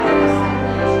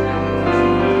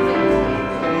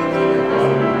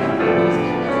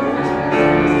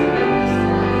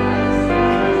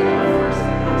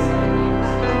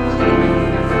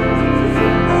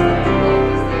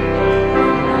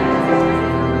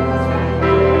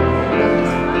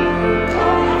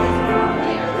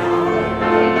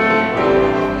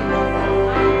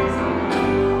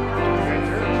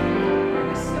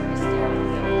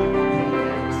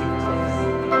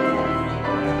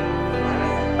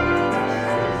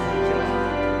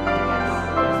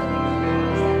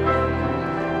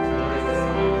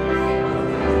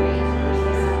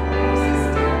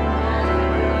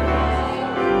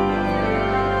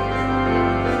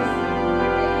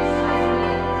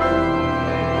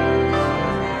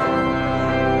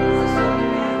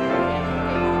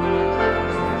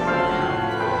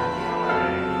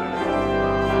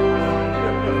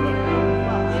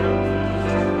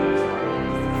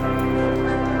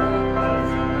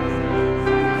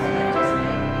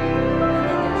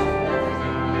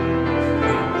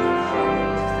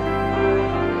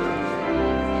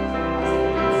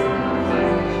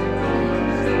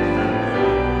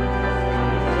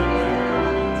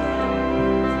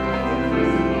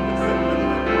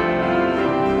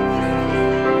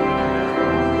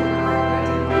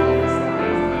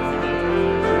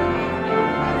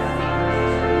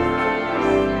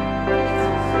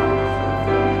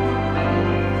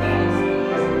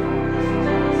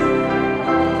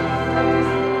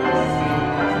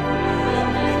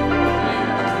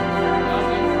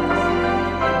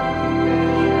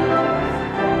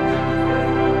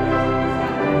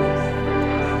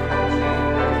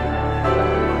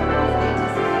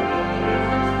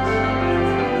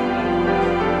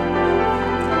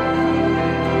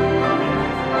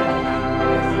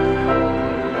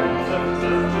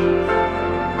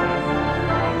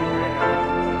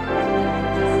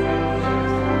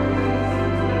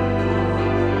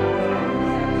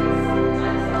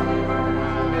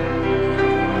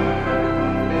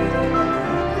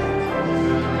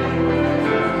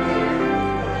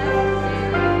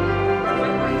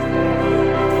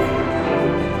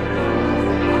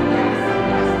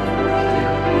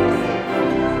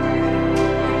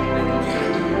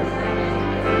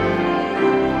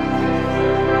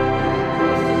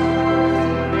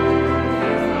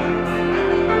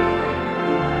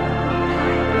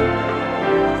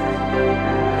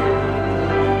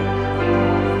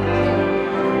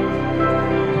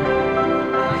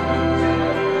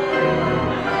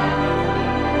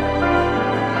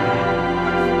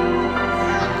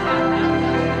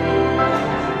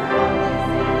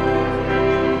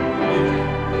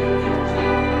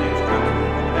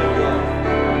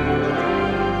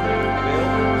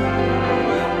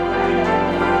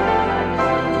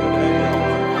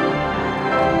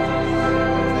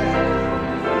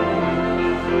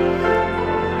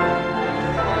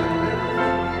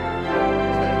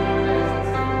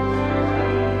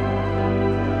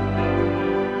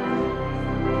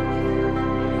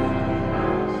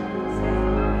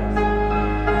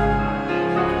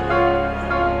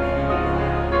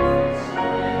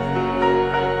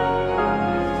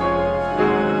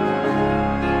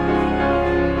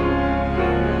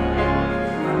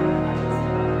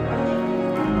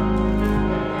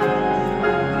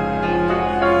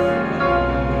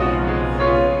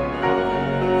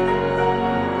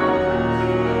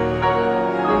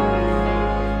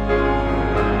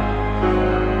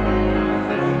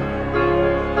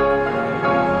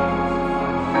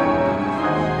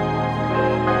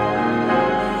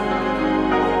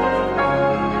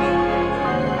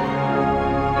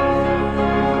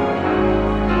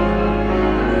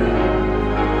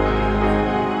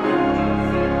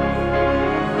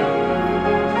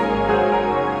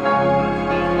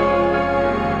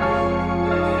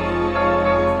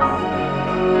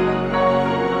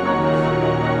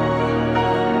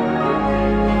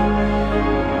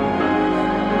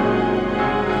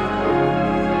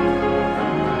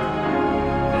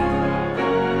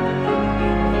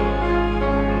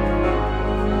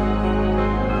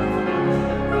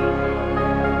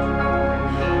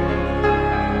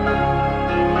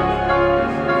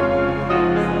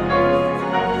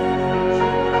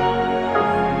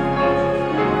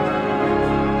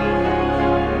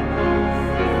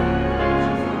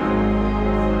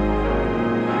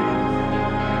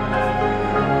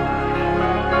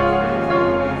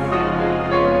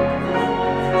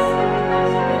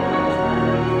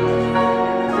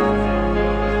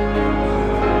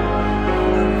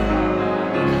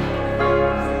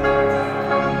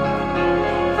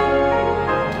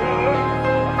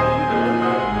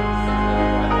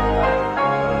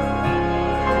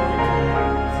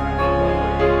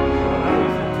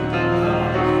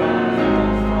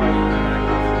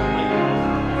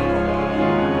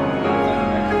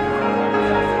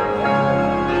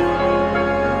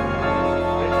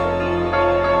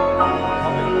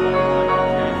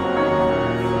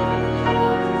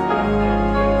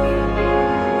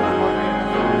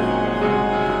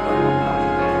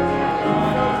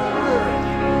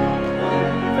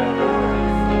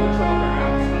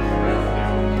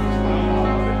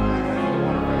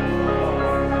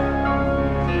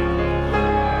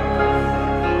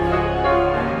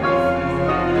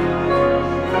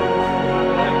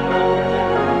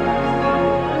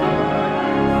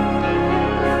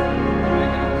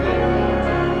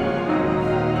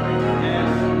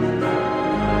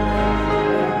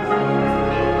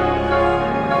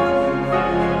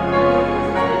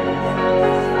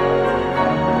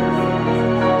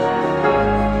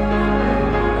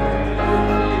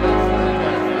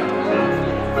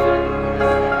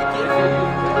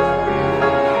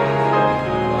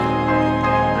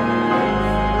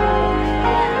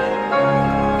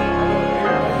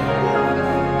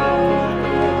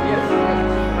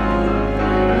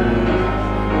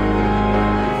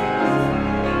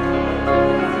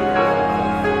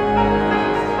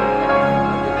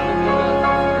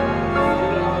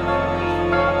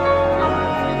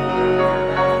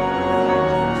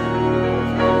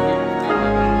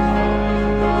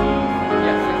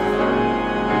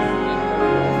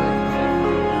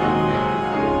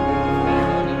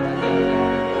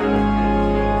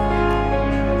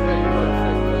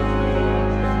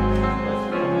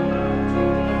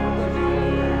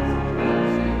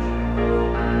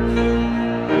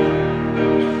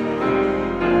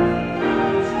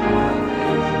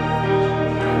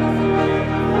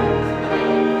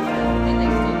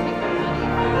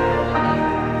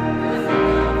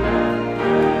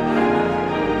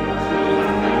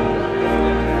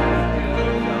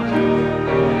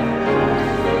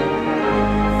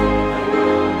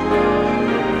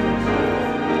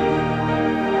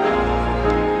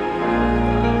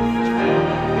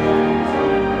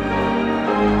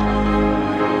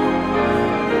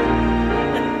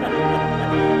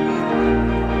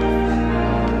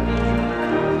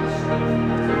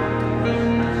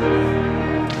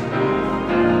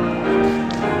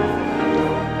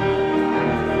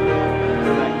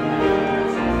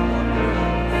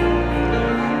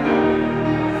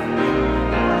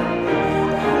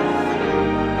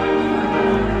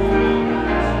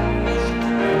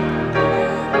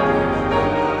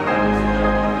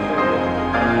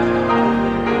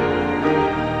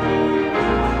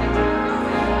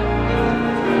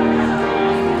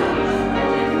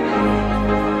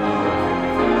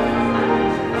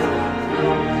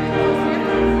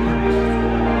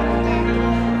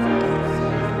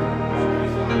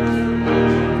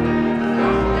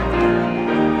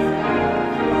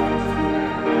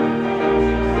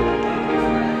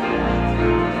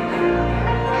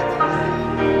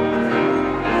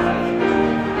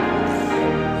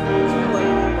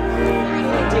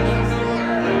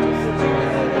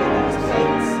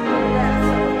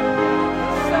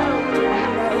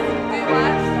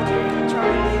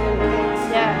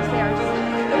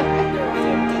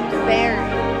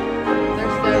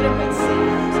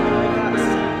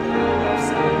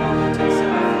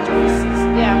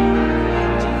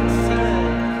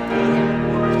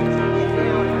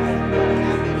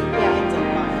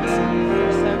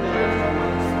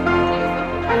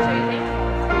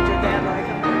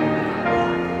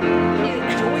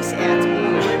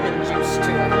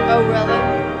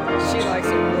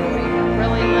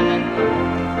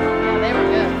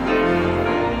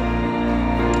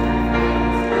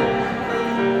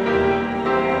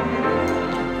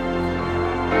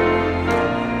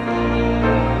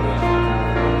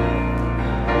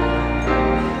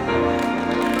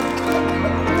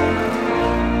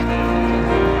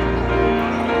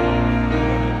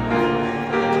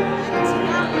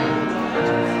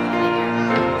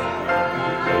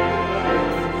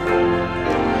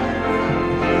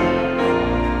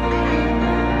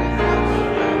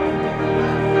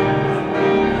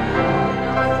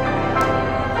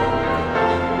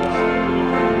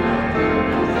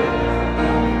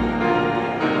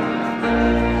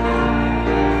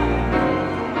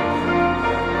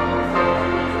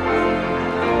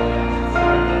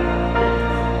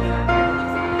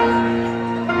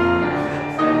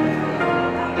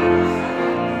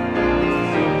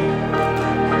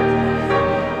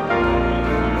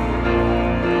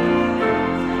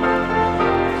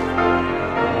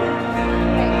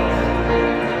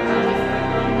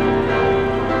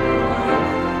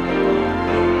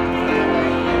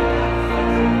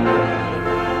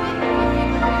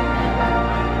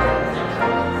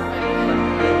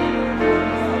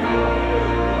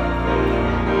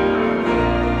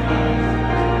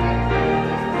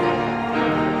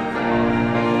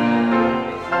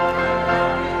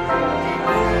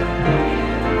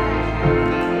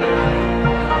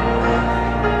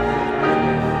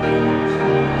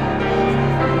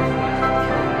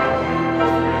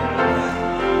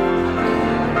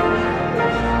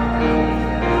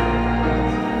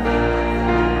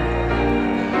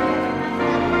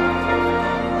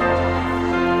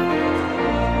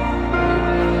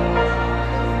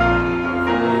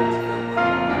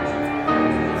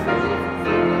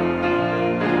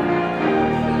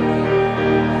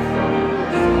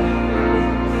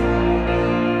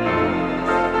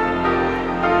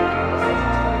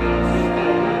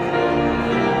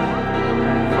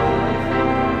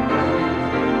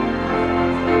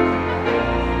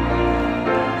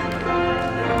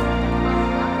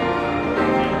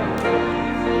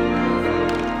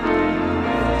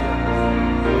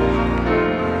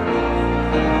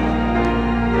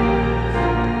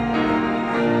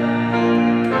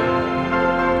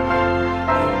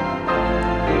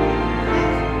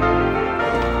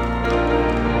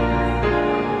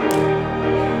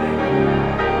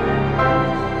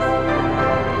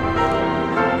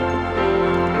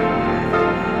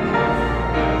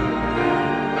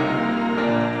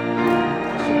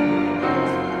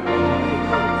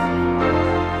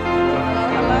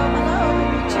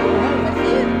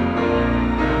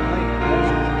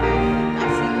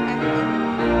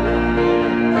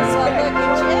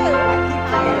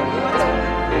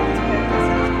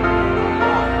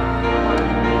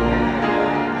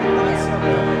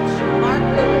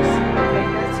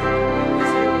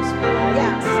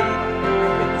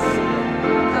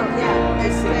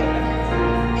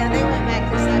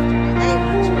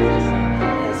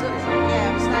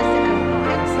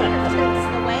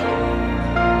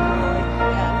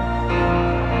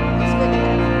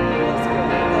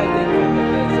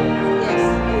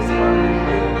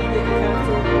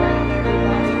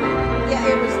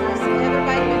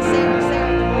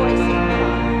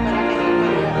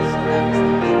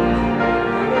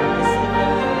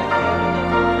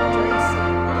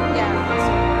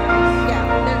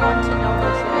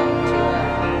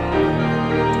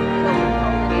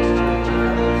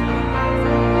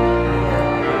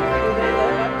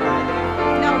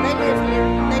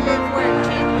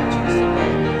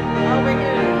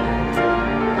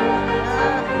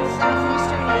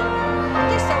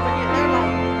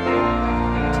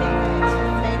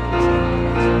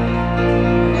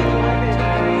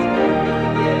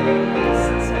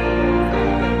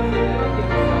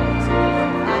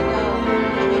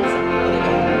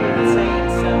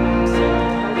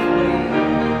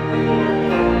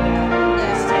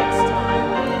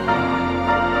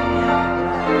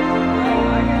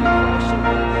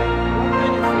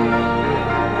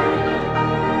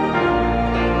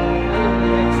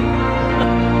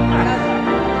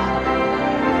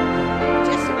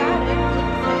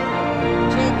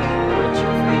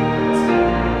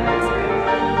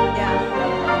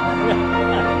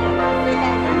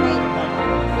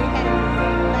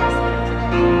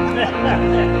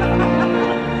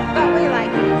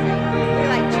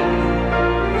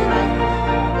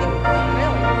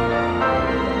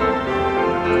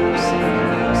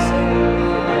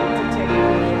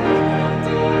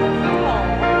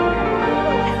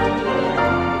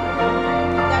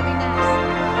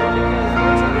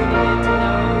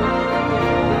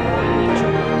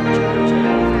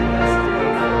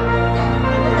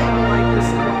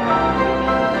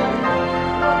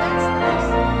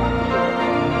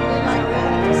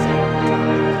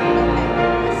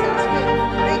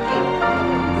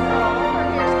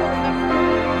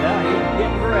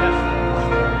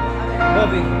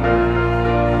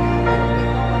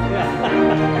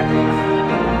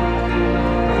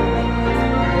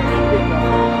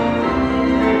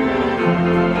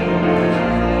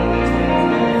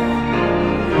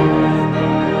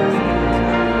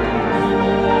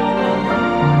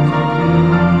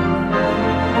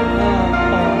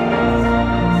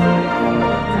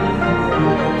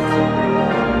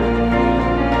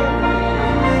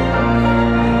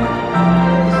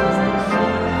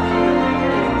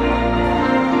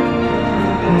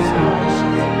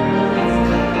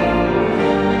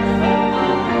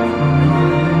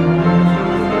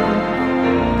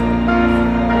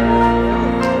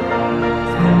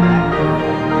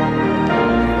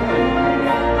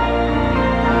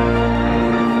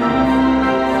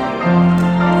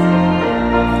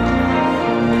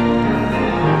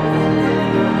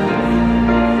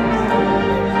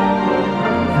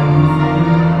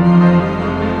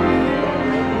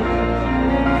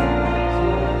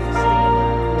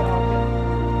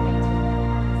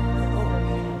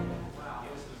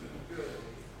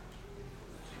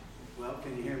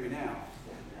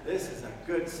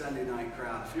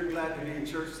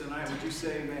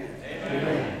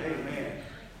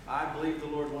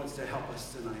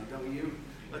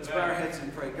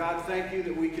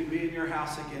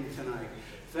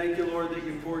Thank you, Lord, that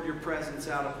you poured your presence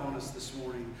out upon us this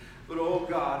morning. But, oh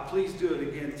God, please do it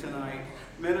again tonight.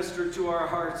 Minister to our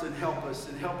hearts and help us,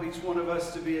 and help each one of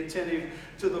us to be attentive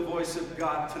to the voice of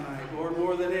God tonight. Lord,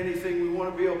 more than anything, we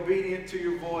want to be obedient to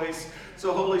your voice.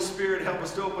 So, Holy Spirit, help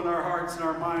us to open our hearts and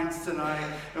our minds tonight.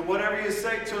 And whatever you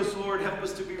say to us, Lord, help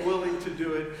us to be willing to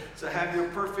do it. So have your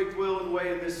perfect will and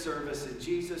way in this service. In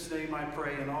Jesus' name I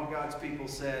pray, and all God's people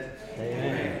said,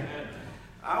 Amen.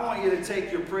 I want you to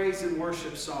take your praise and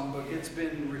worship songbook. It's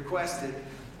been requested.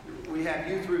 We have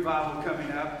youth revival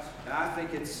coming up, and I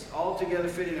think it's altogether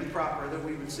fitting and proper that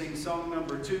we would sing song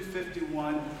number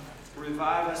 251,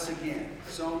 Revive Us Again.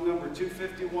 Song number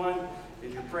 251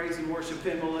 in your praise and worship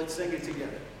hymn. Well, let's sing it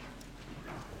together.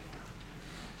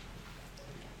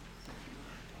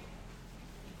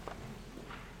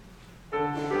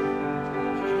 Hallelujah.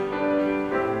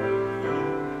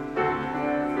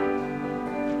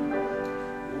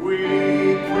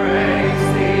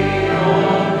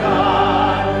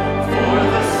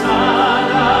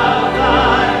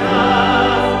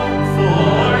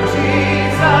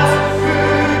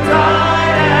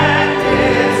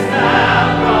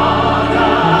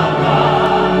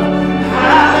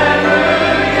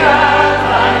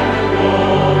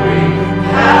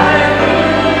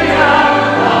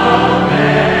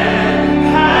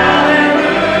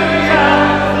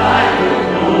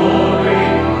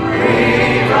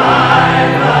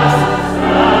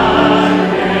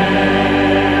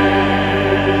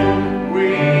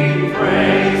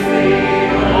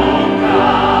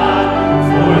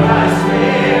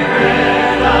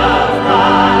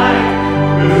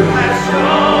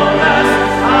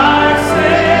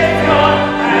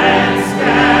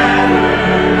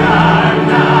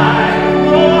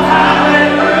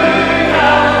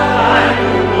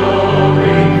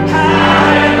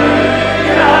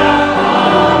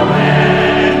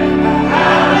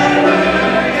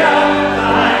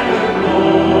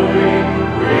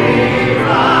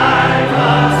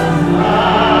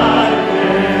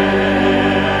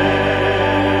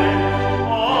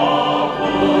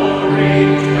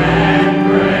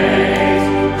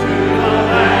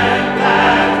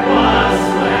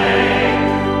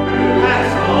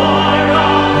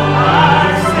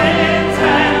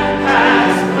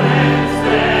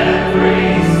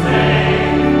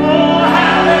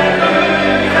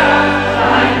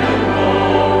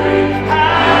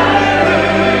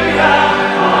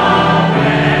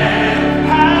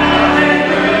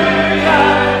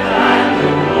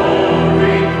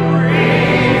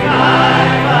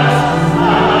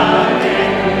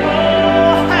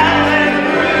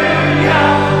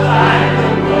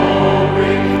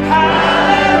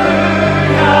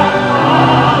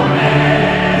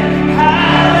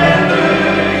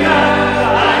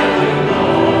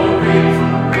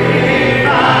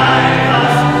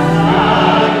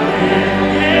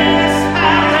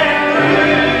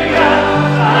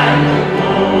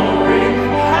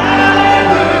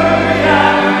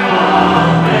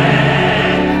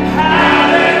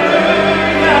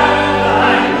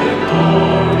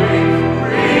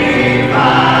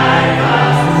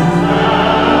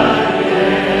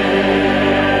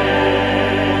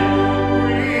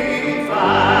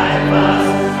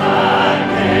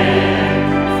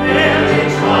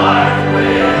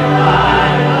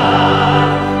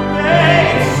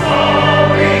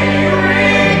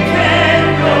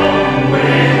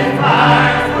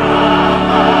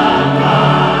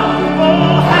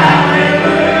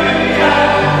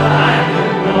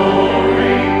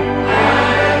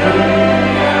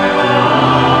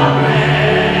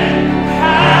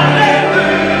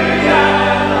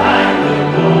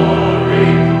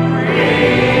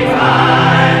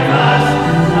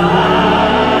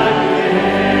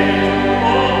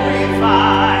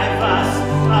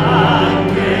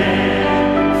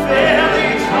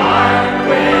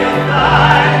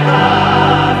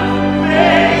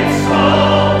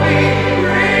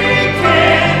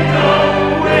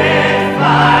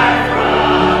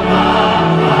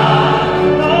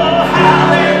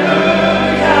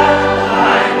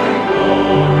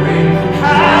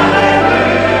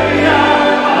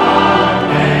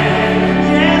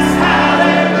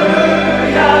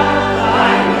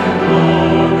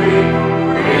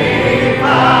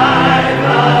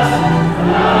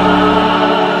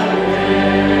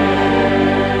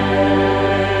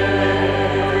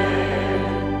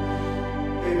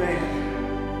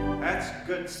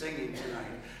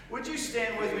 Would you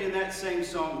stand with me in that same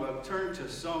songbook? Turn to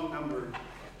song number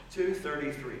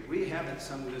 233. We haven't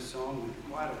sung this song in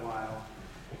quite a while,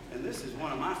 and this is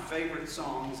one of my favorite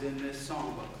songs in this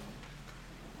songbook.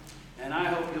 And I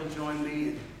hope you'll join me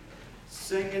in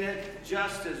singing it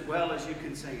just as well as you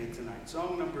can sing it tonight.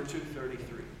 Song number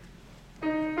 233.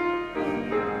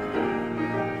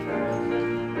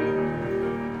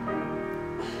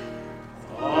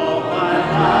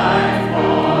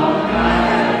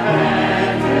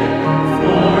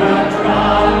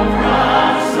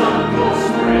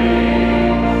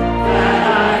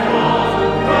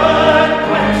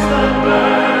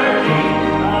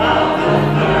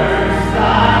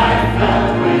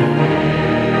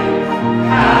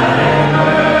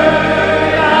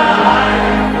 Hallelujah, I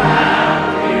have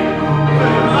found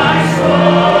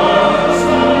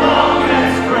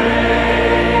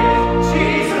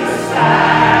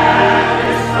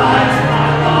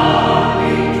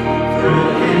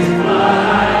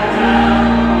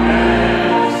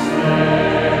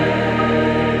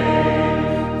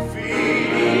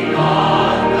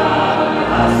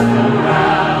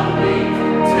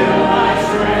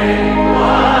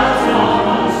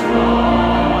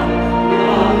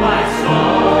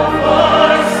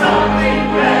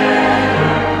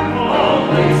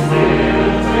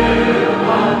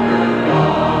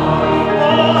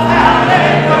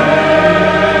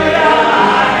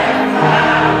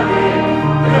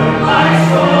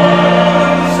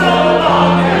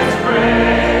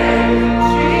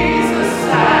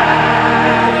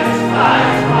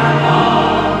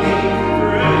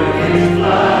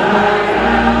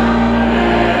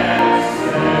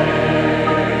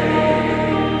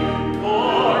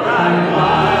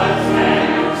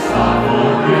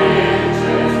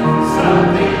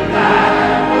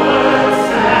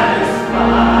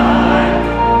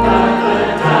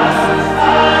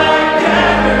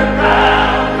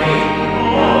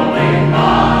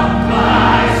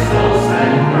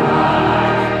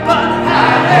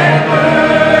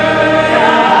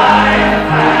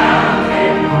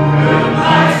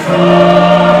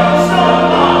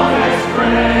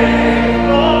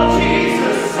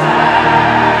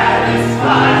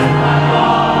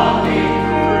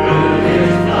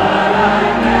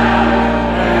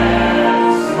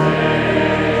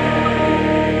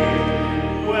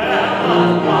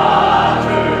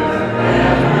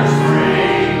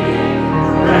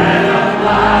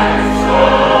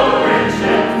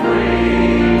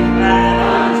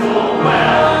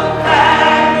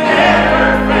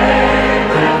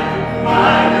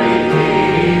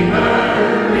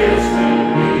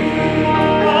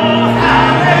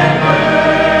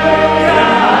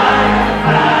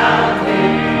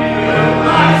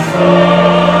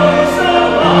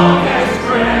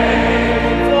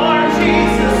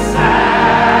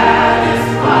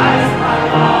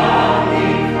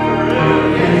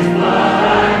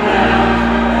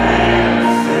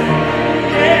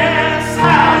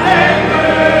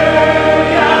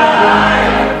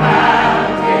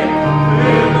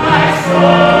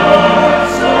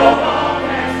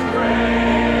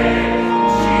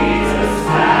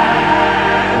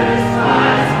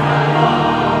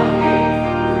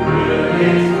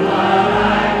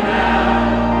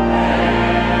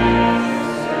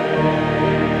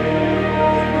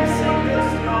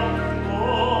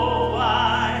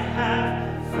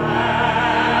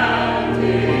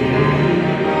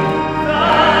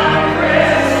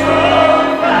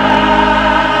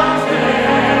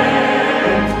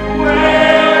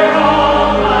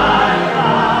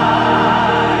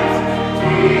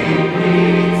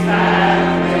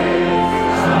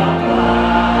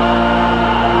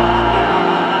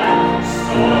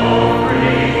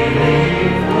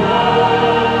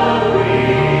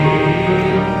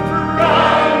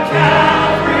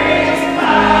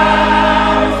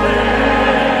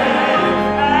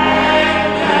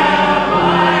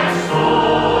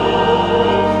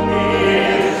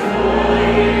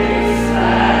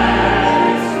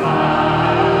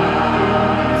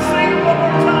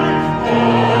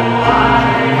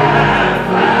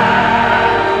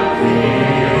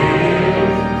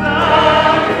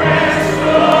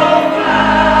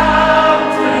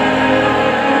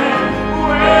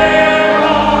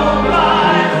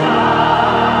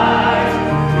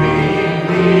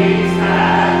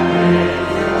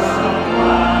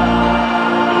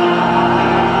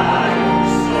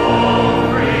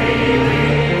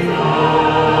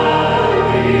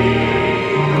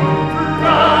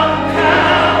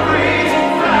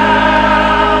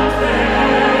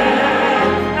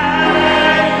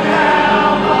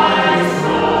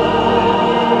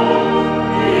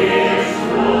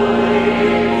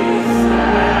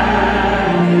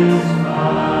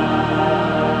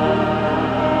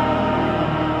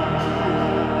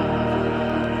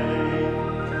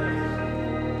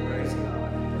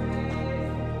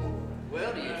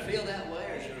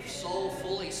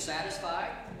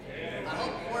satisfied? Amen. I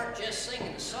hope you weren't just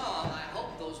singing the song. I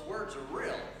hope those words are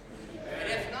real. And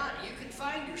if not, you can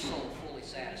find your soul fully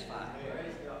satisfied.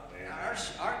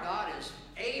 Our God is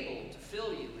able to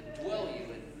fill you and dwell you.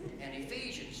 And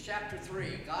Ephesians chapter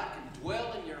 3, God can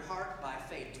dwell in your heart by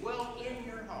faith. Dwell in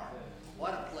your heart.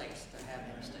 What a place to have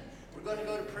him stay. We're going to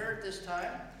go to prayer at this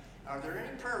time. Are there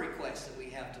any prayer requests that we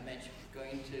have to mention? We're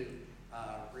going to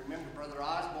remember Brother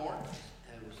Osborne,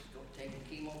 who's taking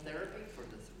chemotherapy for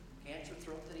the cancer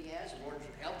throat that he has. The Lord's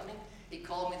helping him. He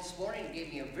called me this morning and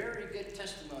gave me a very good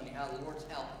testimony how the Lord's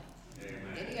helping him.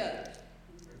 Amen. Any others?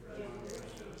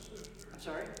 I'm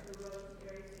sorry?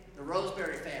 The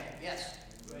Roseberry family, yes.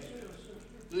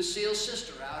 Lucille's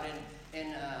sister out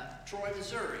in Troy,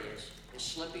 Missouri is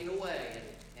slipping away,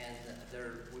 and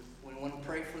we want to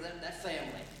pray for that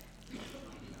family.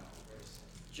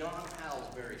 John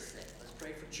Howell's very sick. Let's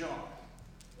pray for John.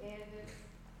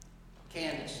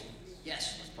 Candace.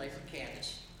 Yes, let's pray for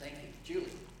Candace. Thank you.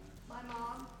 Julie. My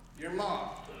mom. Your mom.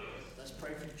 Let's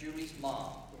pray for Julie's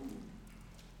mom.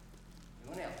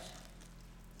 Anyone else?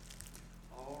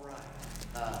 All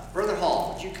right. Brother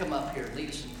Hall, would you come up here and lead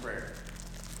us in prayer?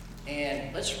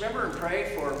 And let's remember and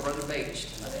pray for Brother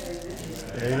Bates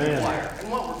tonight. Amen. Choir,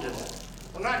 and what we're doing.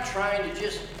 We're not trying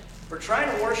to we're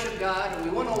trying to worship God, and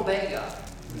we want to obey God.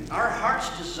 Our heart's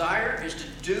desire is to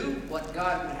do what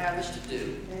God would have us to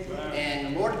do.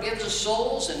 And the Lord gives us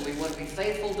souls, and we want to be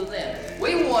faithful to them.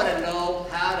 We want to know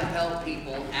how to help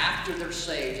people after they're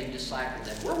saved and disciple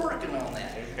them. We're working on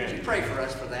that. Would you pray for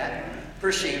us for that?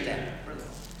 Appreciate that.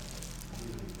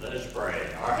 Let us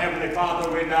pray. Our Heavenly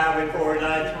Father, we bow before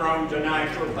thy throne tonight.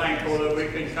 We're thankful that we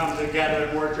can come together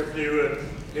and worship you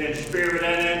in spirit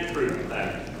and in truth.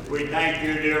 We thank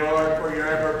you, dear Lord, for your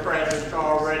ever-presence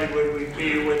already when we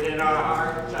feel within our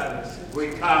hearts. We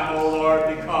come, O Lord,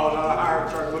 because our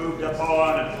hearts are moved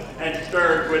upon and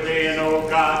stirred within, O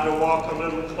God, to walk a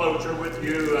little closer with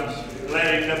you,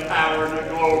 letting the power and the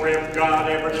glory of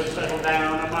God ever to settle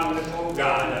down among us, O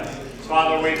God.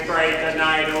 Father, we pray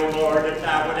tonight, O Lord, that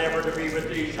thou would ever to be with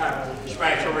these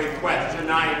special requests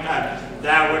tonight.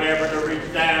 Thou would ever to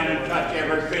reach down and touch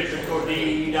every physical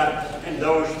need and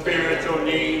those spiritual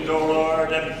needs, O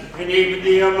Lord, and even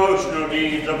the emotional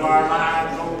needs of our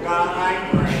lives, O God. I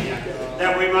pray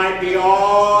that we might be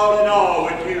all in all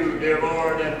with you, dear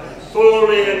Lord, and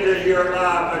fully into your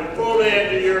love and fully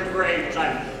into your grace,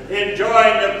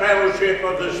 enjoying the fellowship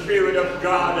of the Spirit of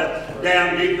God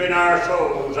down deep in our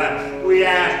souls. We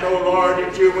ask, O Lord,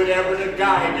 that you would ever to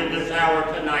guide in this hour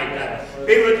tonight.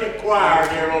 Be with the choir,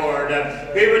 dear Lord.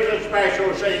 Be with the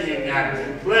special singing.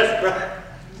 Bless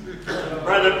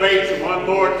Brother Bates one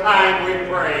more time, we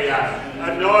pray.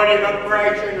 Anoint him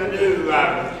afresh and anew.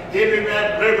 Give him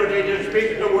that liberty to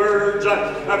speak the words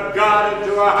of God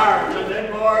into our hearts. And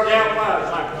then, Lord, help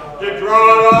us to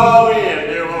draw it all in,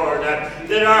 dear Lord,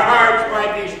 that our hearts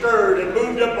might be stirred and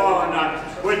moved upon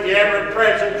with the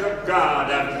ever-presence of God.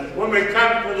 When we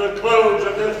come to the close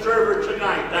of this service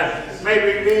tonight, may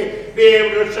we be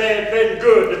able to say it's been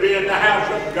good to be in the house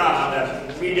of God.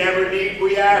 Meet every need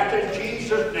we ask in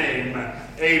Jesus' name.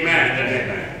 Amen and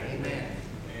amen. Amen.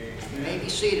 You may be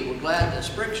seated. We're glad the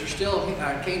Spriggs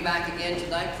came back again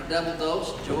tonight for double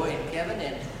dose. Joy and Kevin,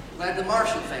 and glad the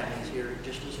Marshall family is here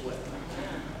just as well.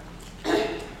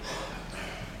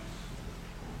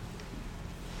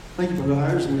 Thank you, Brother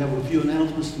Hires. We have a few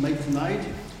announcements to make tonight.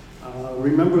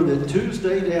 Remember that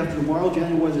Tuesday, day after tomorrow,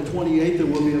 January the 28th, there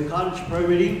will be a cottage prayer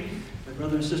meeting at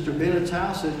Brother and Sister Bennett's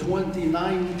house at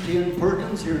 2910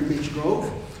 Perkins here in Beech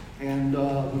Grove. And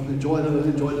we'll enjoy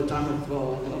the time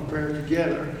of prayer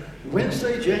together.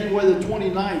 Wednesday, January the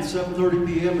 29th, 7:30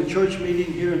 p.m., a church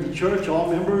meeting here in the church.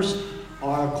 All members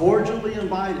are cordially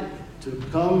invited to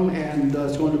come, and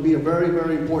it's going to be a very,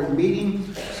 very important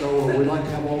meeting. So we'd like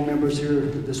to have all members here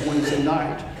this Wednesday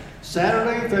night.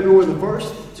 Saturday, February the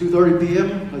 1st, 2:30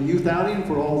 p.m., a youth outing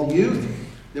for all the youth.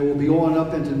 They will be going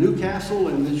up into Newcastle,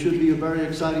 and it should be a very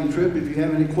exciting trip. If you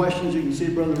have any questions, you can see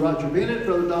Brother Roger Bennett,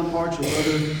 Brother Don Parks, or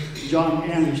Brother John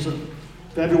Anderson.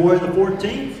 February the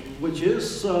 14th, which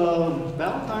is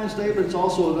Valentine's Day, but it's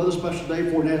also another special day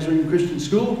for Nazarene Christian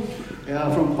School.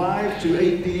 From 5 to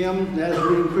 8 p.m.,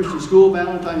 Nazarene Christian School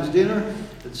Valentine's Dinner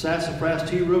at Sassafras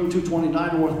Tea Room,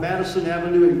 229 North Madison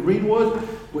Avenue in Greenwood,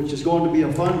 which is going to be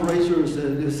a fundraiser,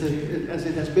 as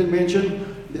it has been mentioned,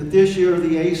 that this year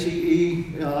the ACE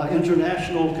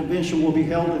International Convention will be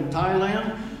held in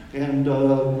Thailand,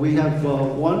 and we have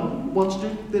one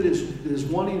student that is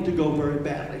wanting to go very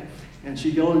badly, and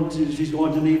she's going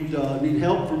to need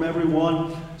help from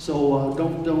everyone. So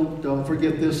don't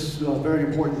forget this very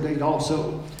important date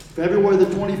also. February the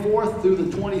 24th through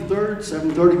the 23rd,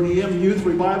 7:30 p.m. Youth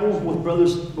Revival with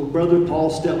Brother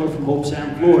Paul Stetler from Hope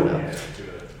Sound, Florida.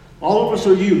 All of us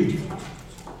are youth.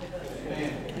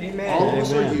 Amen. All of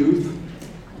us are youth.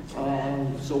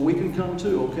 So we can come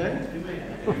too, okay?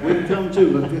 We can come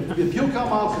too. If you'll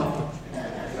come, I'll come.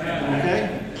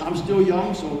 Okay? I'm still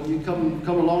young, so you come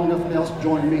along, nothing else,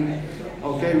 join me.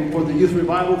 Okay, for the Youth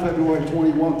Revival, February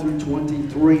 21 through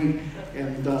 23.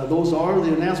 And those are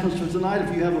the announcements for tonight.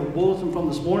 If you have a bulletin from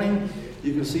this morning,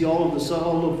 you can see all of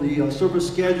the service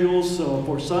schedules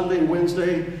for Sunday,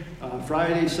 Wednesday,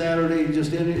 Friday, Saturday,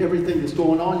 just everything that's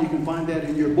going on. You can find that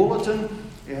in your bulletin.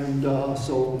 And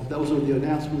so those are the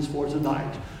announcements for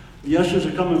tonight. The ushers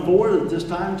are coming forward at this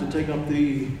time to take up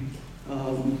the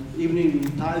evening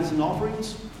tithes and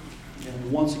offerings.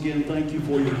 And once again, thank you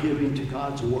for your giving to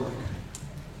God's work.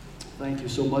 Thank you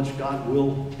so much. God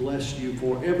will bless you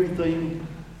for everything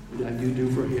that you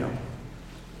do for Him.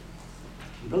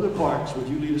 Brother Parks, would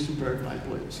you lead us in prayer tonight,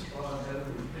 please? Father in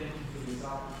heaven, we thank you for this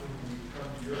opportunity to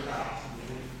come to your house.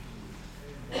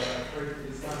 Lord, I pray for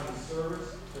this time of service.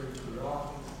 Pray for the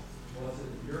offerings. Bless it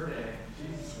in your name.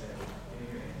 In Jesus' name.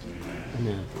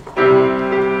 Amen. Amen.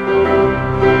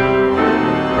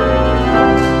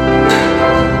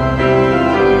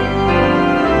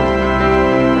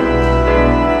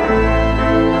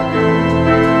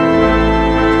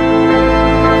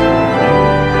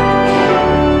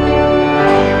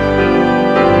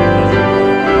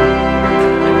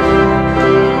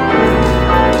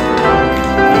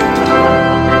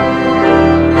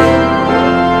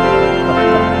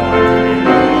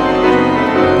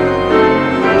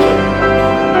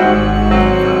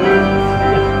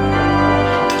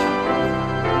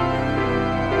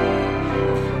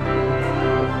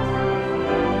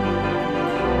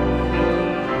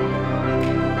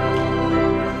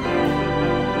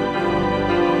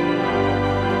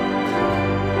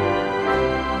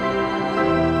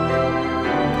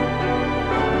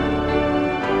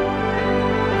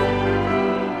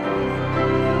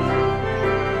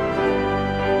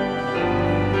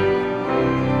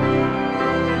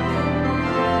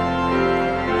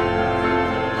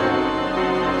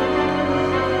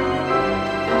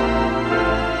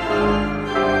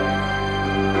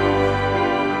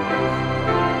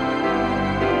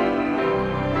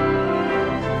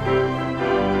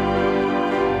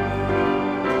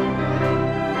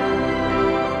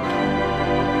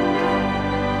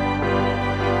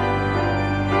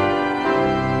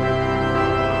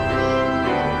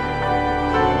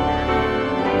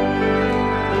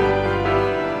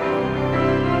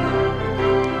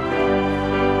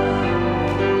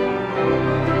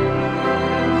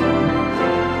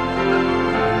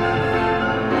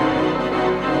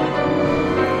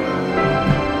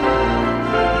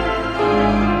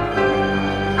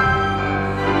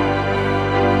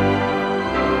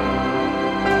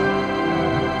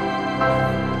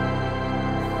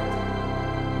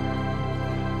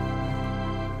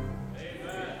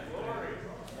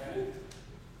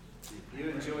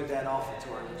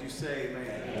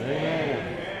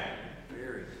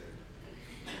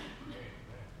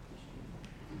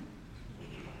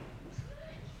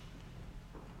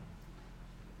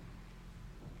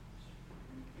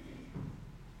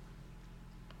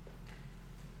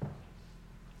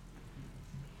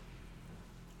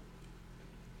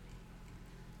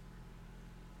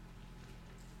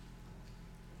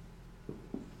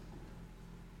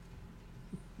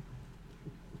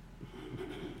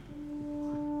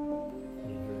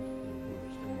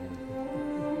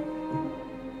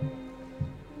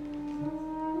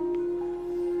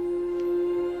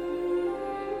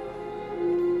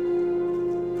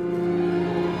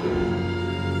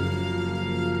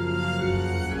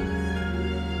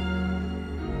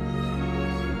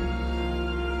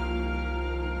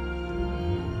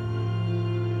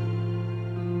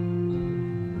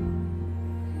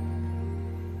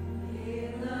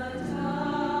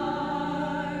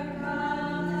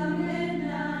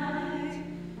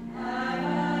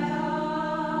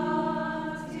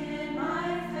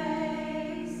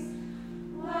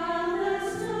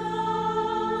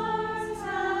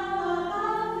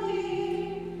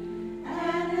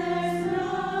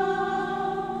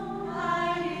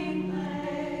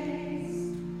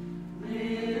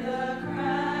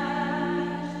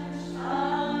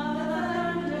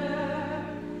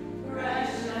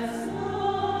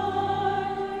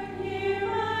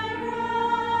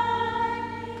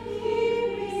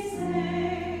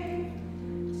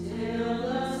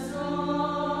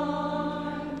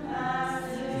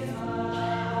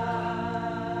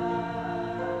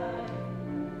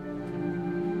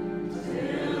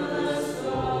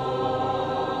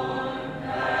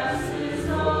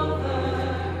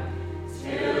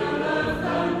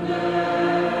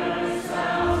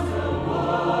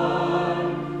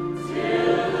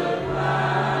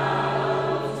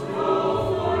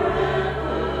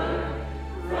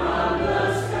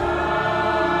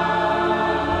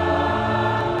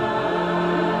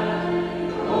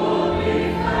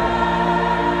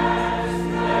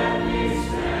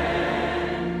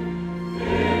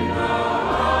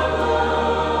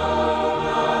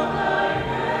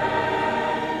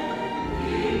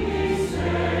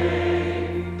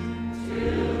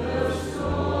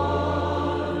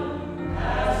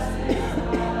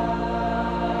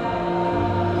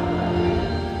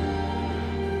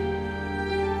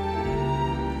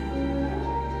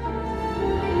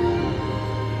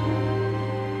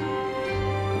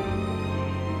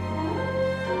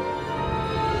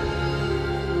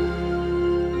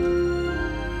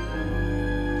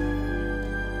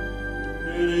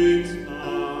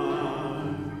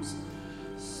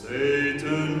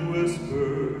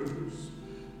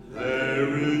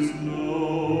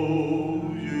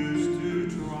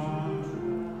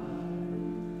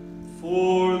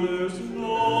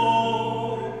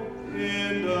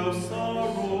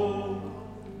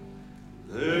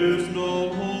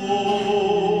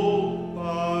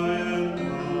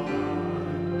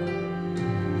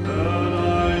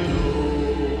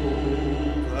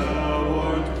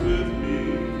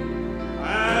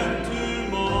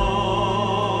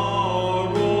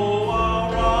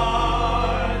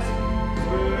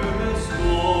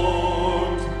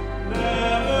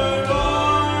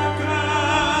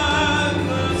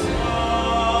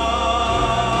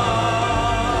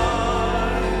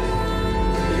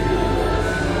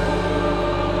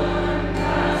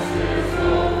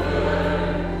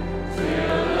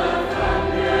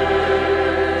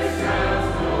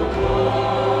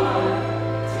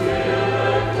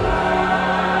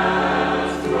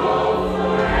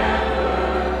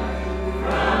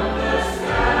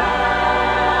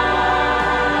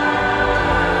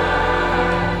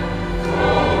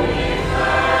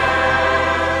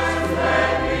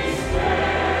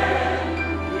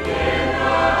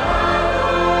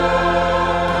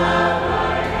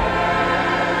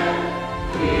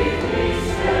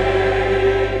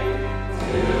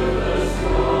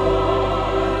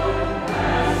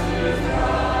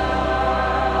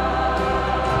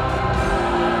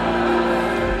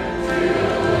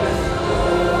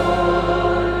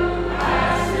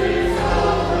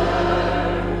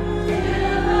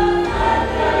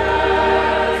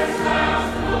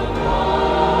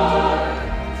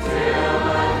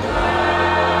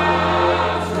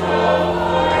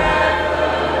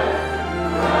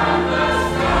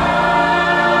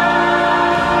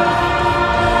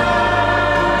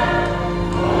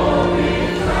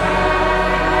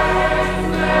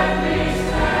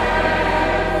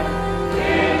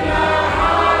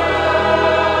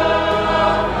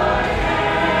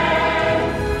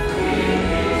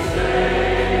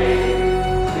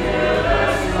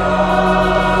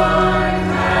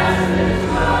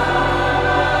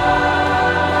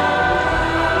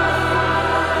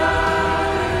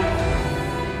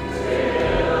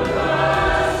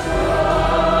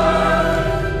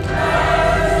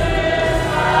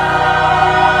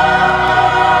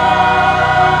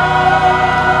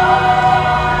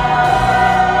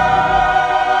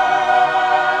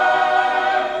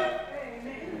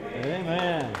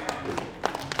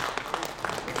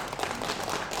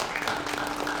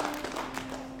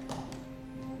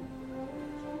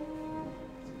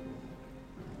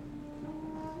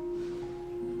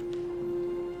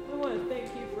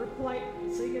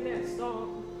 singing that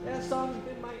song. That song's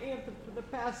been my anthem for the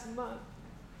past month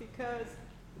because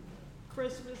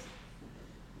Christmas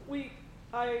week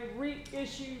I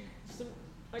reissued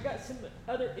I got some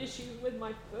other issues with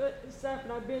my foot and stuff,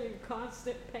 and I've been in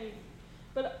constant pain.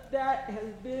 But that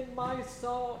has been my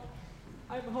song.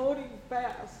 I'm holding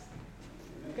fast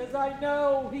because I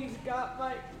know He's got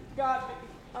me.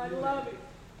 I love Him.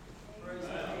 Praise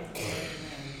God.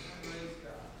 Praise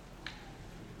God.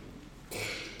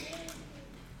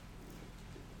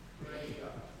 Praise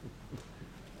God.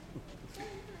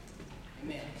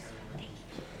 Amen.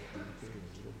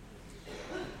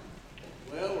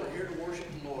 Well, we're here to worship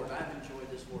the Lord. I've enjoyed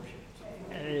this worship.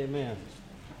 Amen.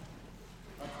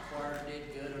 The choir did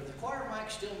good. Are the choir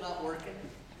mics still not working?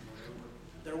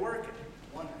 They're working.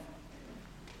 Wonderful.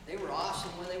 They were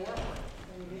awesome when they weren't working.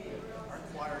 Our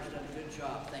choir's done a good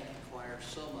job. Thank you, choir,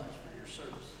 so much for your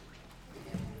service.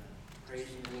 And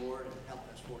praising the Lord and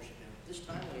helping us worship Him. This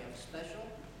time we have a special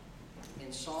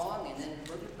in song, and then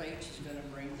Brother Bates is going to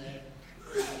bring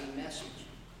the message.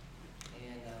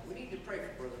 And we need to pray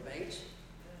for Brother Bates.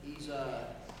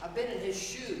 I've been in his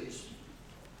shoes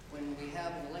when we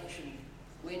have an election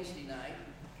Wednesday night,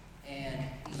 and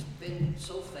he's been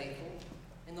so faithful,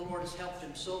 and the Lord has helped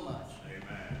him so much.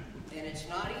 Amen. And it's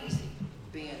not easy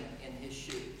being in his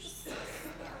shoes.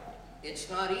 It's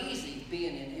not easy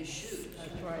being in his shoes.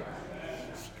 That's right.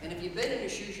 And if you've been in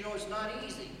his shoes, you know it's not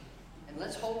easy. And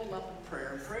let's hold him up in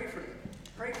prayer and pray for him.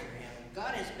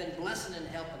 God has been blessing and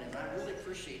helping him. I really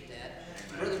appreciate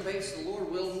that. Brother Bates, the Lord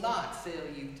will not fail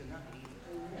you tonight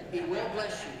either. He will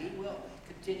bless you. He will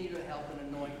continue to help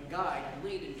and anoint, guide, and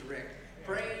lead and direct.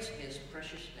 Praise His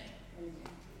precious name.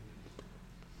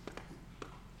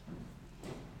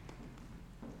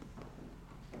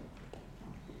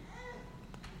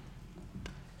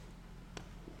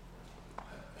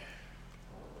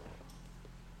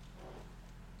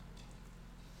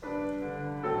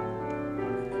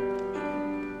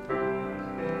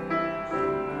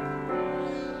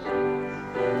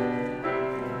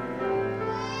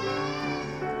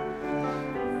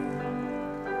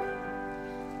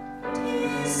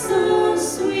 So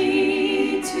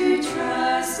sweet.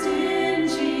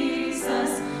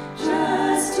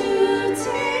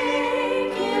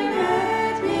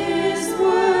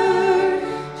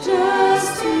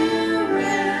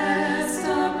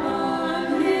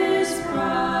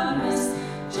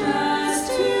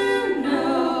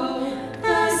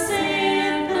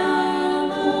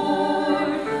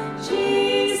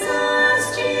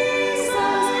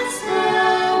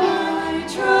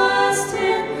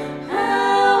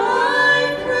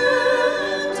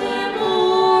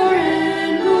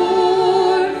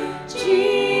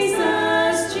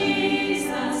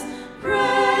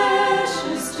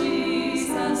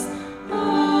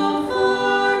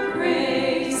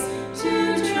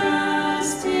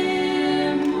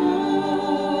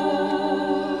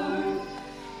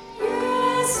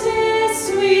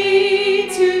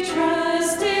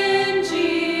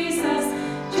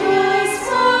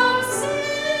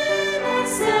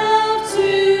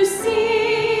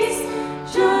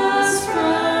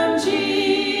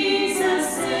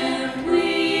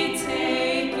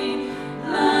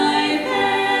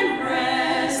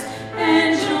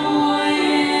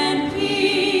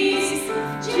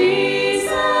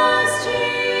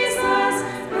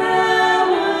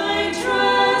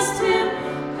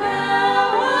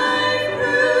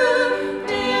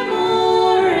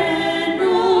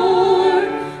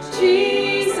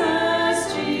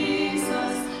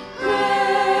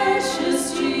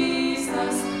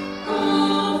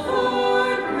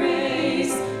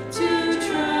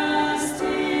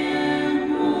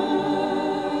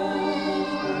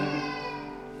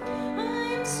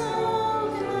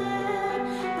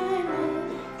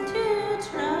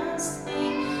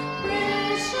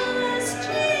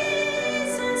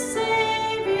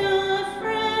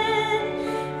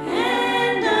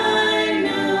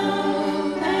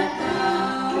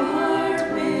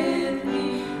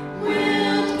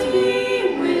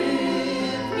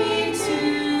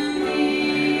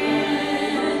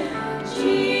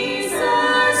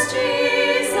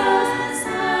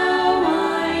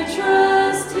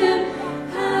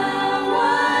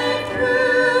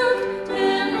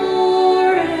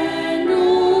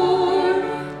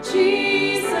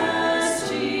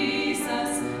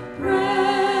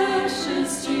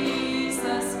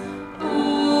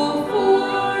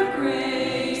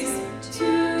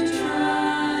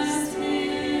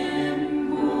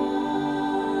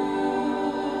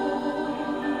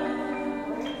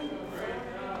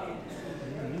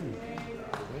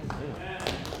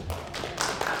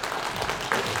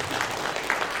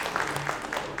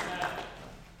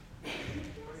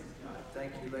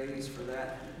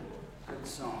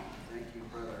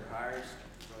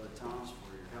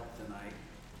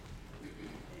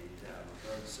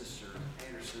 Sister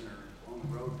Anderson are on the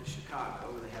road to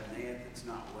Chicago. They have an aunt that's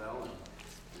not well,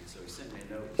 and so he sent me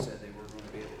a note and said they were going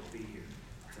to be able to be here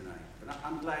tonight. But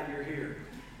I'm glad you're here.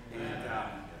 And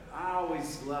I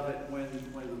always love it when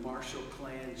the Marshall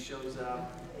clan shows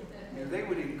up. You know, they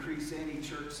would increase any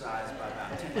church size by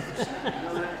about 10%. You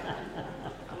know that?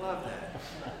 I love that.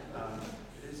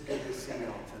 It's good to see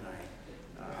y'all tonight.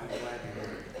 I'm glad you're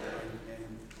here.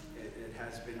 And it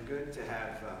has been good to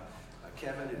have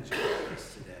Kevin and Joe with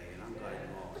us today, and I'm glad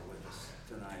you all are with us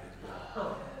tonight as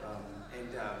well.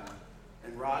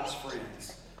 And Rod's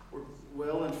friends,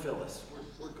 Will and Phyllis,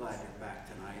 we're glad you're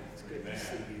back tonight. It's good to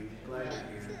see you. Glad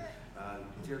you're here.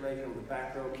 Dear lady on the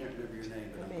back row, can't remember your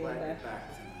name, but I'm glad you're back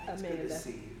tonight. It's good to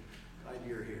see you. Glad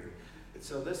you're here. And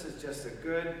so this is just a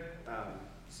good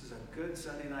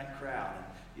Sunday night crowd. And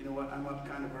you know what? I'm up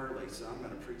kind of early, so I'm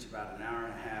going to preach about an hour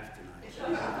and a half tonight.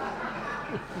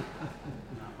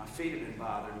 My feet have been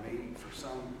bothering me for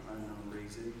some unknown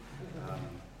reason.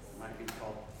 Might be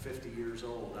called 50 years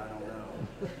old, I don't know.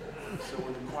 So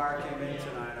when the choir came in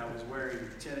tonight, I was wearing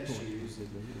tennis shoes.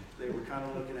 They were kind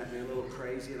of looking at me a little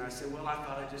crazy, and I said, well, I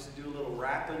thought I'd just do a little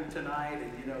rapping tonight,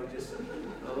 and just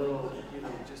a little,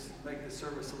 just make the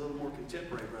service a little more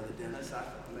contemporary, Brother Dennis. I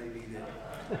thought maybe that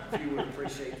if you would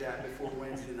appreciate that before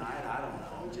Wednesday night. I don't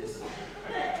know, I'm just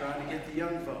trying to get the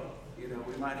young folk.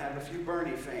 We might have a few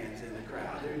Bernie fans in the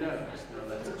crowd. Who knows? No,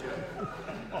 that's a joke.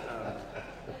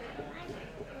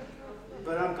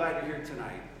 But I'm glad you're here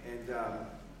tonight, and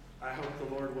I hope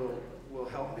the Lord will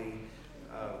help me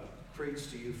preach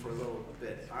to you for a little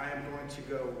bit. I am going to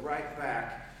go right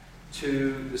back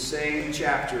to the same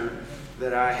chapter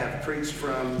that I have preached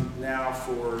from now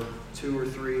for 2 or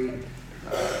 3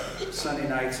 Sunday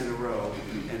nights in a row,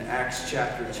 in Acts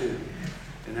chapter 2.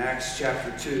 In Acts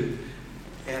chapter 2.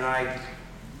 And I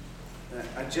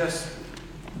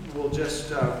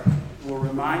will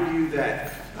remind you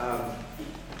that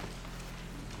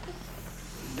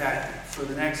that for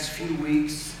the next few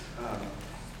weeks,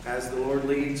 as the Lord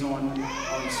leads on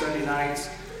Sunday nights,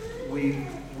 we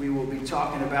will be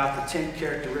talking about the 10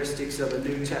 characteristics of a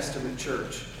New Testament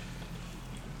church.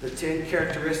 The 10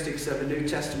 characteristics of a New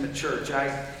Testament church.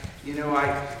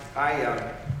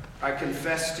 I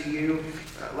confessed to you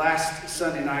last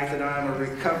Sunday night that I'm a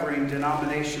recovering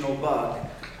denominational bug,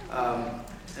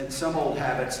 and some old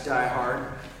habits die hard.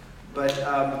 But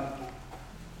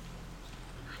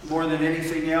more than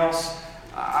anything else,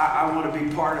 I want to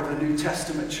be part of a New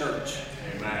Testament church.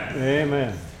 Amen.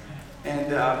 Amen.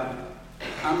 And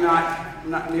I'm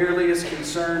not nearly as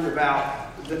concerned about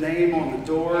the name on the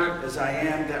door as I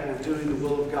am that we're doing the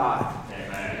will of God.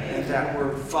 Amen. And that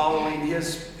we're following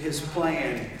His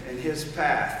plan and His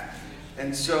path.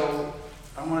 And so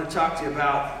I want to talk to you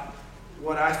about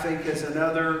what I think is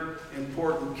another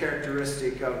important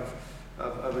characteristic of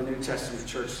a New Testament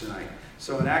church tonight.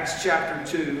 So in Acts chapter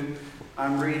 2,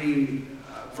 I'm reading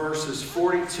verses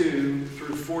 42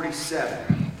 through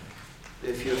 47.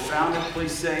 If you have found it,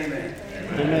 please say amen.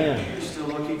 Amen. If you're still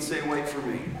looking, say wait for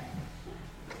me.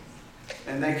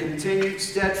 And they continued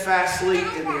steadfastly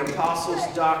in the apostles'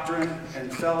 doctrine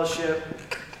and fellowship,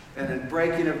 and in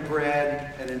breaking of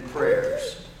bread and in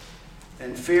prayers.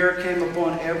 And fear came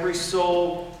upon every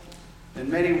soul, and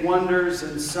many wonders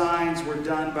and signs were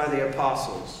done by the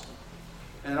apostles.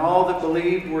 And all that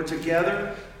believed were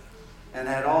together and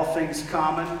had all things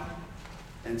common,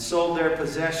 and sold their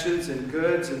possessions and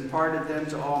goods and parted them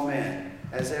to all men,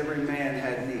 as every man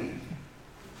had need.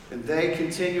 And they,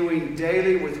 continuing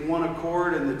daily with one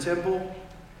accord in the temple,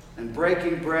 and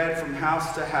breaking bread from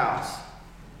house to house,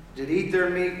 did eat their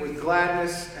meat with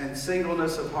gladness and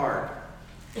singleness of heart,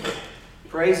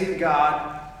 praising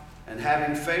God and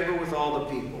having favor with all the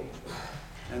people.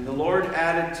 And the Lord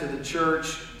added to the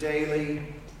church daily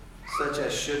such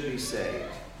as should be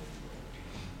saved.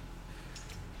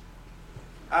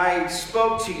 I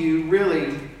spoke to you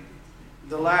really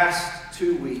the last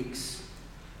 2 weeks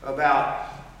about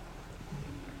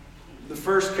the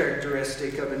first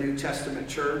characteristic of a New Testament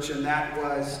church, and that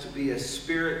was to be a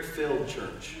Spirit-filled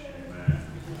church. Amen.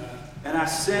 And I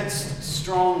sensed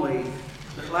strongly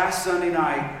that last Sunday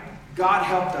night, God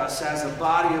helped us as a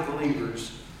body of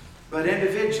believers, but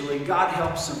individually, God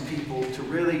helped some people to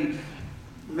really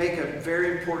make a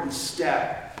very important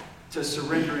step to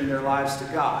surrendering their lives to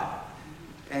God.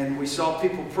 And we saw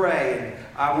people pray, and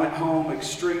I went home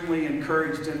extremely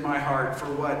encouraged in my heart for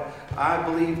what I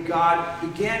believe God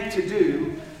began to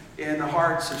do in the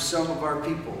hearts of some of our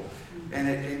people. And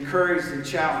it encouraged and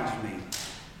challenged me.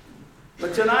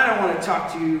 But tonight I want to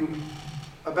talk to you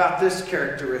about this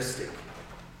characteristic.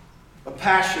 A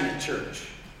passionate church.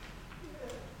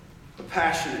 A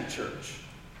passionate church.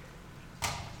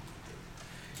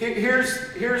 Here's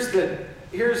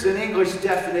an English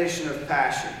definition of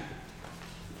passion.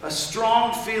 A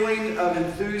strong feeling of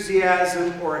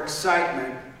enthusiasm or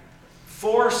excitement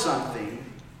for something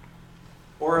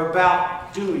or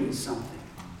about doing something.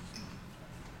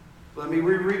 Let me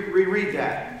reread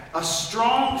that. A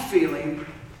strong feeling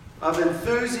of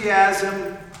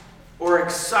enthusiasm or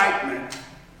excitement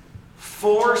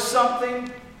for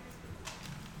something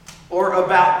or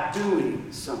about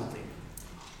doing something.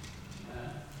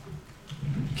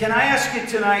 Can I ask you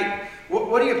tonight,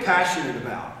 what are you passionate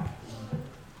about?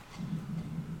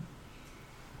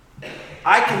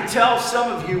 I can tell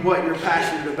some of you what you're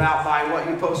passionate about by what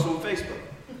you post on Facebook.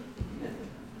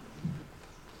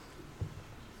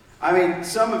 I mean,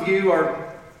 some of you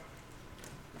are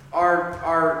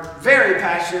very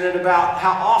passionate about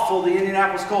how awful the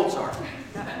Indianapolis Colts are.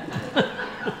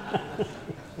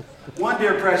 One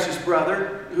dear precious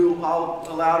brother, who I'll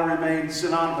allow to remain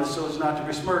synonymous so as not to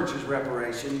besmirch his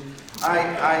reparation,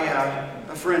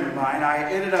 a friend of mine, I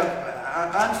ended up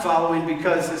unfollowing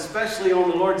because, especially on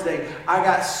the Lord's Day, I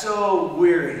got so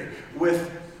weary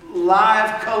with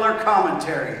live color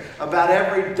commentary about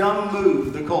every dumb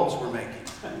move the Colts were making.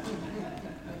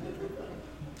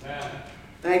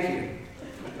 Thank you.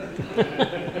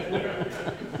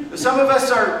 Some of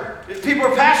us people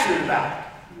are passionate about it.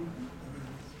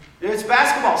 It's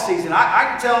basketball season.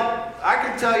 I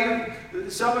can tell you,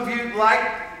 some of you like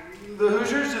the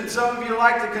Hoosiers and some of you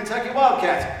like the Kentucky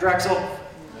Wildcats. Drexel.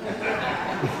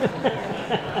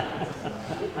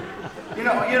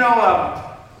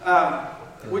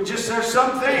 There's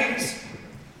some things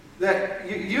that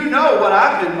you know what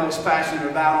I've been most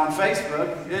passionate about on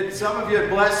Facebook. Some of you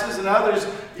it blesses, and others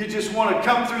you just want to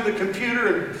come through the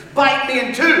computer and bite me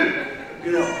in two.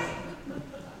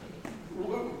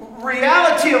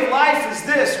 Reality of life is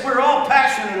this: we're all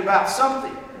passionate about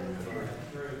something.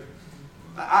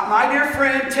 My dear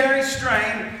friend Terry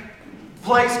Strain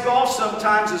plays golf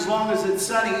sometimes as long as it's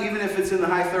sunny, even if it's in the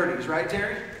high 30s, right,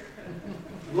 Terry?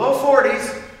 Low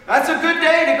 40s. That's a good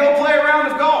day to go play a round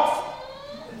of golf.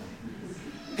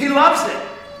 He loves it.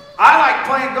 I like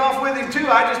playing golf with him too.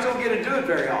 I just don't get to do it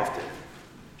very often.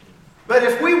 But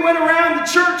if we went around the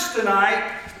church tonight,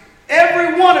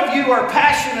 every one of you are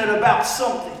passionate about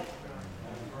something.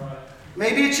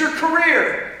 Maybe it's your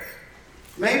career.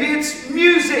 Maybe it's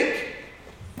music.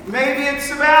 Maybe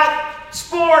it's about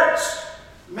sports.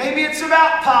 Maybe it's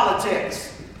about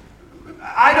politics.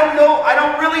 I don't know. I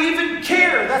don't really even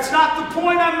care. That's not the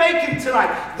point I'm making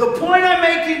tonight. The point I'm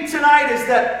making tonight is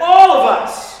that all of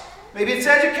us, maybe it's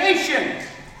education,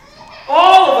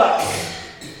 all of us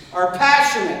are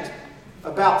passionate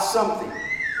about something.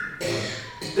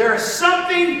 There is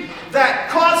something that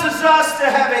causes us to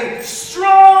have a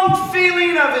strong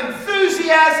feeling of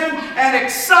enthusiasm and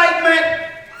excitement,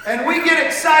 and we get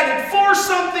excited for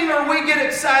something or we get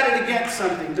excited against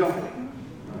something, don't we?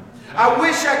 I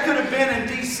wish I could have been in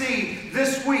D.C.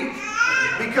 this week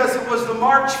because it was the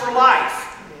March for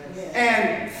Life,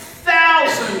 and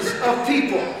thousands of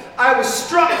people. I was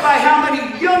struck by how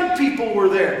many young people were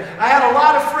there. I had a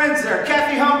lot of friends there.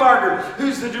 Kathy Humbarger,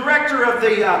 who's the director of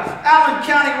the Allen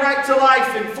County Right to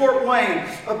Life in Fort Wayne,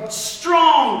 a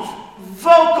strong,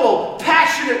 vocal,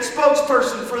 passionate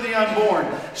spokesperson for the unborn.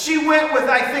 She went with,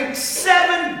 I think,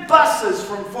 7 buses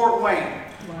from Fort Wayne.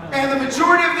 Wow. And the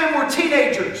majority of them were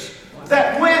teenagers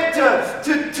that went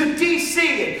to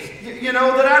D.C.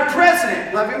 That our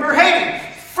president, love him or hate him,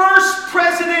 first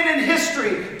president in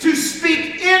history to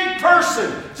speak in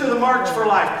person to the March for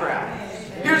Life crowd.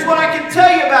 Here's what I can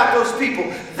tell you about those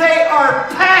people. They are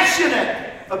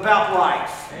passionate about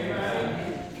life. Amen.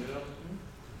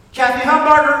 Kathy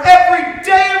Humbarger, every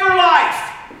day of her life,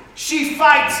 she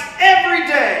fights every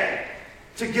day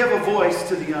to give a voice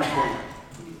to the unborn.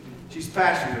 She's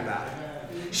passionate about it.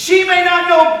 She may not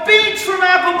know beans from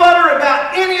apple butter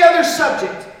about any other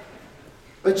subject.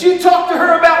 But you talk to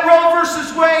her about Roe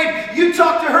versus Wade, you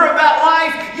talk to her about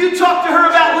life, you talk to her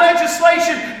about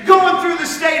legislation going through the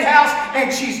State House,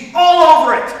 and she's all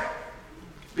over it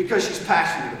because she's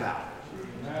passionate about it.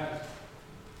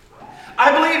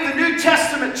 I believe the New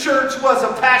Testament church was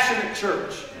a passionate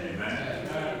church. Amen.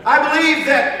 I believe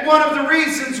that one of the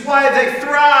reasons why they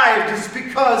thrived is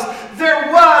because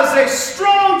there was a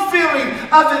strong feeling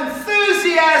of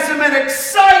enthusiasm and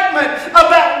excitement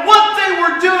about what they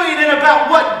were doing and about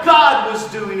what God was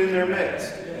doing in their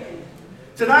midst.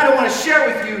 Tonight I want to share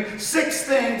with you 6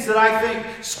 things that I think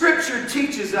Scripture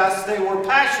teaches us they were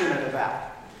passionate about.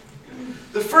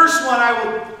 The first one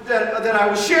that I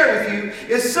will share with you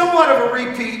is somewhat of a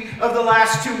repeat of the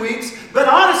last 2 weeks, but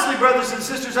honestly, brothers and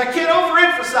sisters, I can't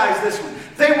overemphasize this one.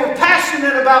 They were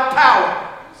passionate about power.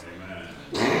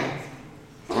 Amen.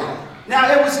 Now,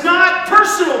 it was not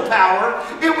personal power.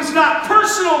 It was not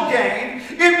personal gain.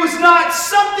 It was not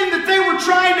something that they were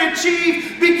trying to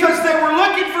achieve because they were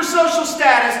looking for social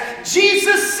status.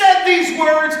 Jesus said these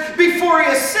words before He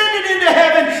ascended into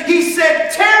heaven. He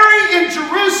said, "Tarry in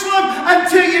Jerusalem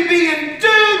until you be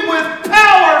endued with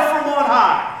power from on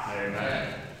high." Amen.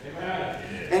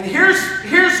 And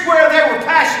here's where they were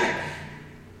passionate.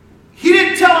 He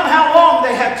didn't tell them how long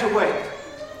they had to wait.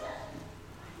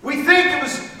 We think it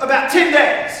was about 10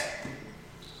 days.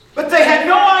 But they had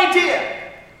no idea.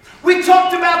 We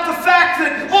talked about the fact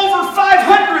that over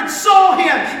 500 saw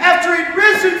Him after He'd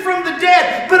risen from the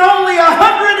dead, but only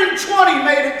 120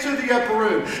 made it to the upper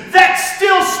room. That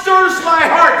still stirs my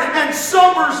heart and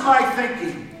sobers my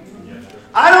thinking.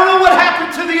 I don't know what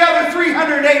happened to the other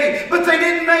 380, but they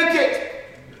didn't make it.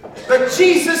 But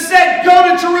Jesus said, "Go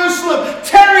to Jerusalem,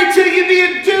 tarry till you be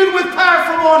endued with power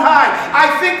from on high."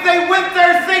 I think they went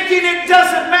there thinking it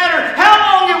doesn't matter how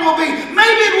long it will be.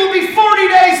 Maybe it will be 40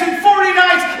 days and 40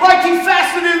 nights like He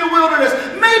fasted in the wilderness.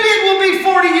 Maybe it will be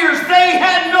 40 years. They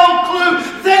had no clue.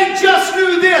 They just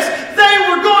knew this. They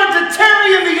were going to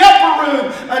tarry in the upper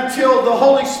room until the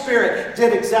Holy Spirit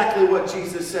did exactly what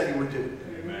Jesus said He would do.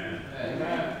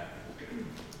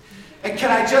 And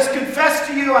can I just confess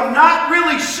to you, I'm not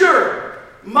really sure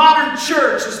modern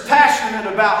church is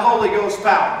passionate about Holy Ghost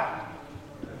power.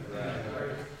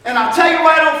 And I'll tell you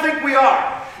why I don't think we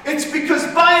are. It's because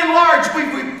by and large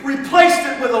we've replaced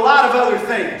it with a lot of other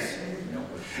things.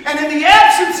 And in the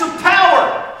absence of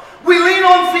power, we lean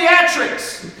on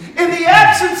theatrics. In the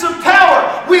absence of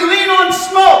power, we lean on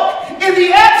smoke. In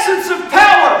the absence of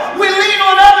power, we lean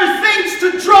on other things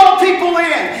to draw people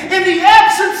in. In the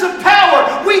absence of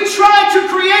power, we try to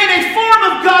create a form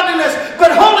of godliness,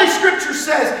 but Holy Scripture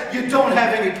says you don't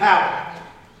have any power.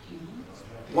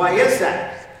 Why is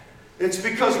that? It's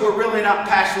because we're really not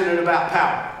passionate about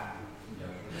power.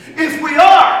 If we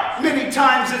are, many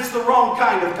times it's the wrong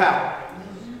kind of power.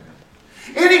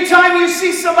 Anytime you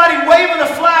see somebody waving a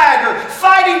flag or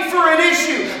fighting for an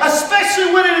issue,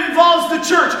 especially when it involves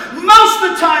the church, most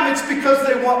of the time it's because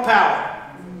they want power.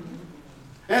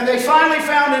 And they finally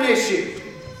found an issue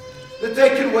that they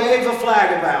can wave a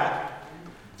flag about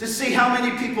to see how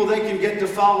many people they can get to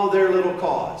follow their little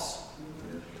cause.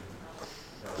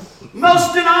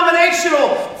 Most denominational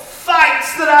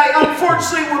fights that I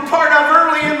unfortunately were part of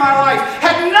early in my life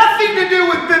had nothing to do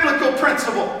with biblical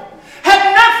principle.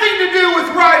 Had nothing to do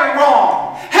with right or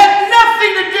wrong. Had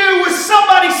nothing to do with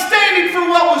somebody standing for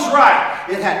what was right.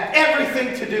 It had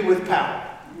everything to do with power.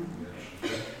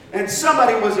 And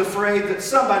somebody was afraid that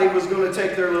somebody was going to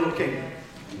take their little kingdom.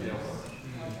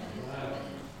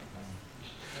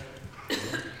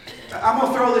 I'm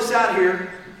going to throw this out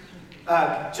here.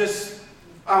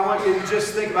 I want you to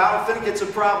just think about it. I don't think it's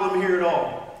a problem here at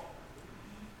all.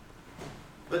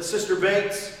 But Sister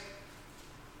Bates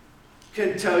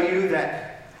can tell you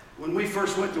that when we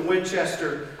first went to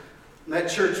Winchester, that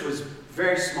church was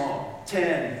very small.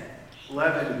 10,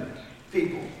 11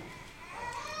 people.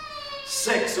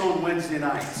 6 on Wednesday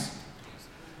nights.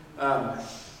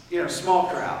 Small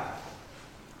crowd.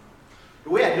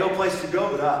 But we had no place to go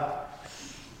but up.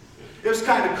 It was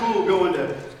kind of cool going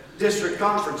to district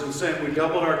conference and saying we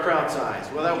doubled our crowd size.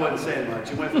 Well, that wasn't saying much.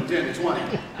 It went from 10 to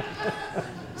 20.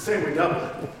 Saying we doubled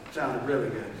it sounded really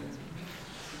good.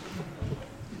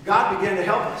 God began to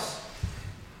help us.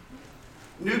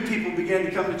 New people began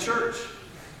to come to church.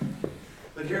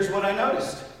 But here's what I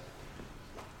noticed.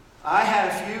 I had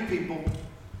a few people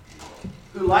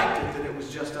who liked it that it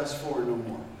was just us 4 and no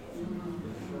more.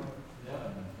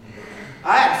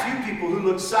 I had a few people who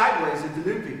looked sideways at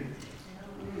the new people.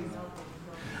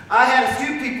 I had a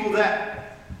few people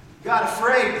that got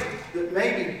afraid that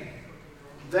maybe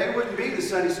they wouldn't be the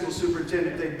Sunday school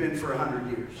superintendent they'd been for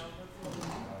 100 years.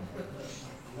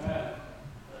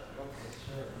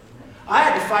 I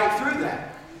had to fight through that.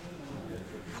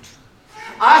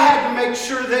 I had to make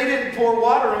sure they didn't pour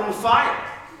water on the fire.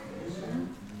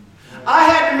 I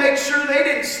had to make sure they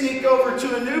didn't sneak over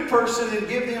to a new person and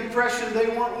give the impression they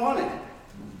weren't wanted.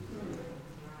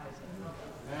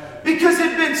 Because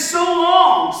it had been so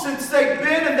long since they'd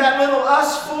been in that little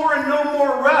us 4 and no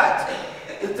more rut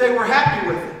that they were happy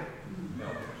with it.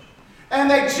 And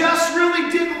they just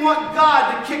really didn't want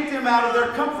God to kick them out of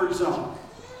their comfort zone.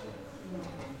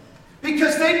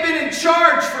 Because they'd been in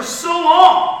charge for so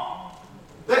long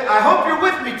that I hope you're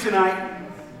with me tonight.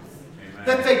 Amen.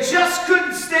 That they just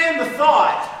couldn't stand the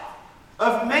thought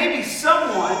of maybe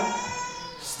someone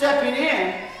stepping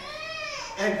in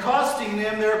and costing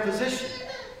them their position.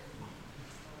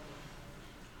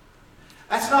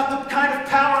 That's not the kind of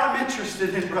power I'm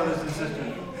interested in, brothers and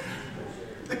sisters.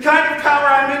 The kind of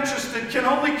power I'm interested in can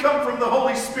only come from the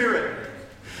Holy Spirit.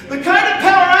 The kind of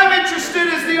power I'm interested in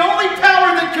is the only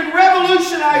power that can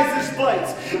revolutionize this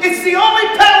place. It's the only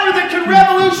power that can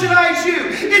revolutionize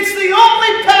you. It's the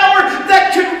only power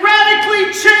that can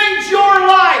radically change your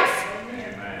life.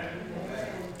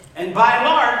 And by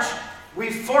and large,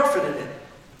 we've forfeited it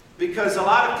because a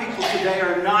lot of people today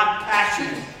are not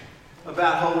passionate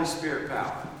about Holy Spirit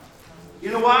power.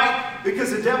 You know why?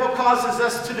 Because the devil causes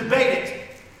us to debate it,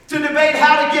 to debate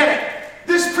how to get it.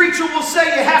 This preacher will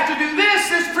say you have to do this.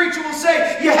 This preacher will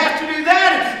say you have to do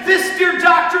that. And this dear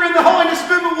doctor in the holiness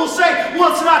movement will say,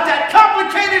 well, it's not that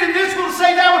complicated. And this will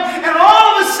say that one. And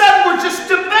all of a sudden we're just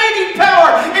debating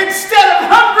power instead of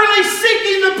hungrily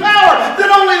seeking the power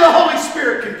that only the Holy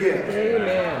Spirit can give.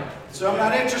 Amen. So I'm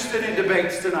not interested in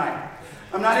debates tonight.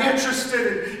 I'm not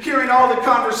interested in hearing all the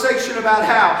conversation about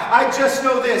how. I just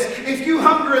know this. If you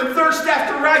hunger and thirst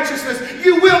after righteousness,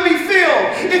 you will be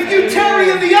filled. If you tarry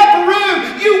in the upper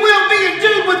room, you will be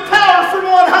endued with power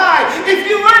from on high. If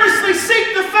you earnestly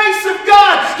seek the face of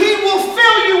God, He will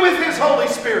fill you with His Holy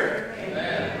Spirit.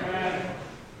 Amen.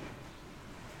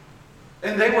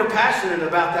 And they were passionate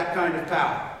about that kind of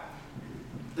power.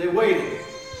 They waited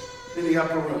in the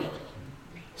upper room.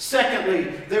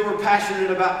 Secondly, they were passionate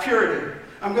about purity.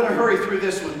 I'm going to hurry through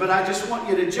this one, but I just want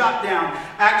you to jot down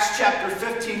Acts chapter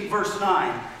 15, verse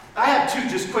 9. I have two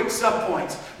just quick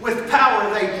subpoints. With power,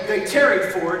 they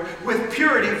tarried for it. With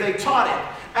purity, they taught it.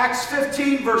 Acts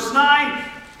 15, verse 9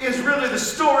 is really the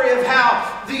story of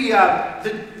how God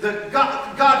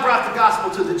brought the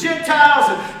gospel to the Gentiles,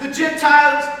 and the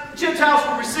Gentiles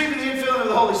were receiving the infilling of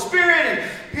the Holy Spirit, and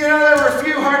there were a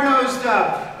few hard-nosed,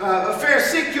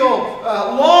 Pharisaical,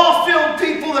 law-filled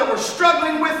people that were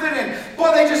struggling with it, and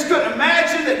boy, they just couldn't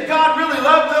imagine that God really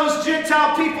loved those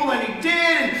Gentile people, and He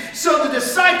did. And so the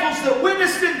disciples that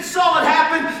witnessed it and saw it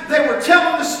happen, they were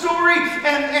telling the story,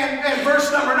 and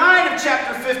verse number 9 of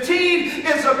chapter 15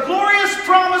 is a glorious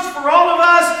promise for all of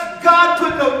us. God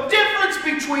put no difference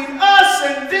between us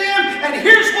and them, and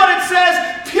here's what it says: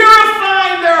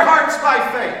 purifying their hearts by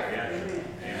faith.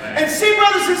 And see,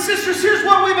 brothers and sisters, here's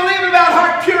what we believe about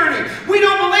heart purity. We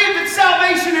don't believe that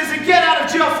salvation is a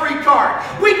get-out-of-jail-free card.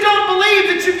 We don't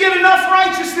believe that you get enough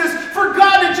righteousness for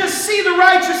God to just see the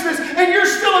righteousness and you're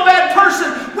still a bad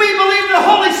person. We believe the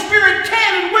Holy Spirit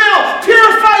can and will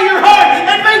purify your heart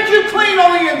and make you clean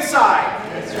on the inside.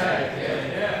 That's right.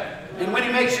 Yeah. And when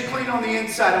He makes you clean on the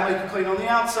inside, He'll make you clean on the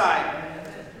outside.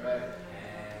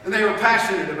 And they were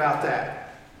passionate about that.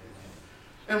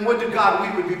 And would to God we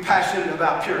would be passionate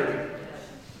about purity.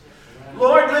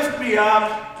 Lord, lift me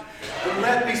up and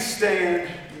let me stand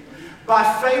by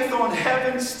faith on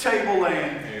heaven's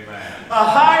tableland. A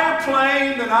higher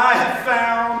plane than I have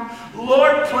found.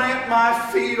 Lord, plant my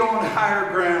feet on higher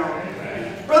ground.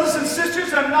 Brothers and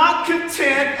sisters, I'm not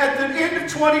content at the end of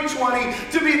 2020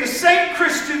 to be the same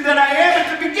Christian that I am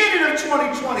at the beginning of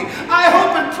 2020. I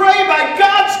hope and pray by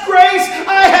God's grace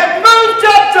I have moved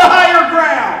up to higher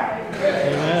ground.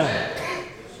 Amen.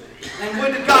 And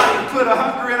would to God He put a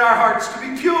hunger in our hearts to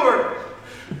be pure.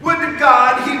 Would to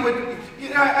God He would...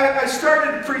 I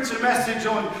started to preach a message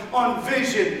on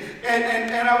vision,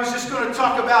 and I was just going to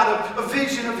talk about a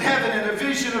vision of heaven and a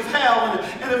vision of hell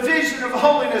and a vision of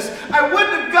holiness. I would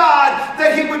to God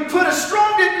that He would put a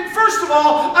strong... First of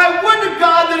all, I would to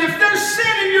God that if there's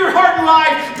sin in your heart and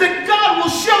life, that God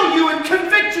will show you and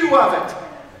convict you of it.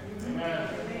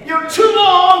 Too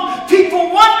long,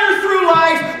 people wander through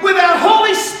life without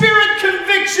Holy Spirit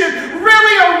conviction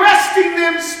really arresting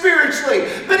them spiritually.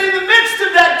 But in the midst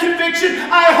of that conviction,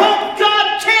 I hope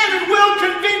God can and will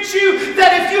convince you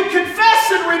that if you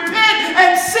confess and repent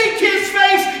and seek His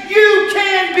face, you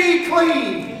can be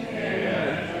clean.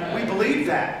 Amen. We believe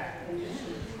that.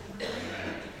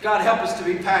 God help us to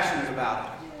be passionate about it.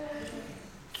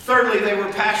 Thirdly, they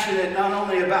were passionate not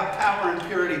only about power and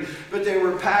purity, but they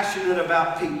were passionate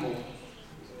about people.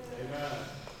 Amen.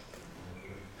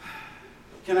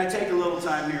 Can I take a little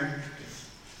time here?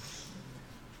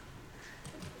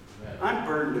 I'm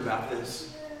burdened about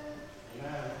this.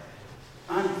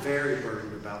 I'm very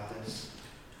burdened about this.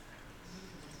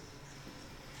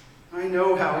 I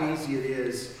know how easy it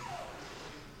is.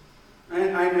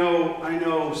 I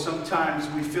know sometimes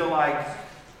we feel like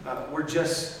we're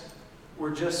just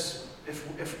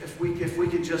if we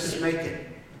could just make it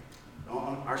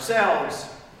on ourselves,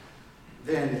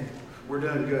 then we're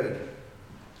doing good.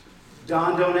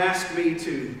 Don, don't ask me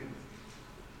to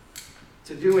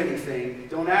do anything.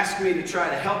 Don't ask me to try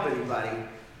to help anybody.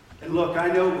 And look, I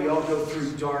know we all go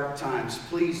through dark times.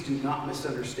 Please do not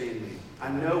misunderstand me. I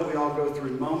know we all go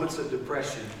through moments of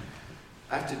depression.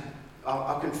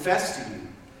 I'll confess to you.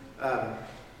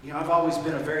 You know, I've always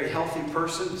been a very healthy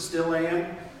person, still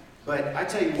am. But I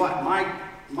tell you what,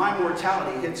 my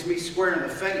mortality hits me square in the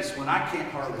face when I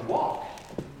can't hardly walk.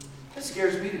 That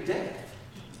scares me to death.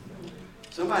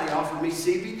 Somebody offered me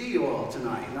CBD oil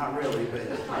tonight. Not really, but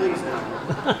please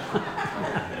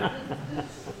don't.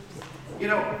 You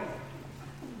know,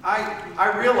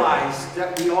 I realize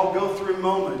that we all go through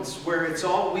moments where it's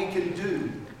all we can do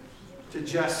to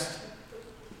just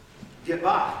get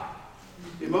by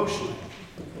emotionally.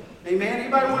 Amen?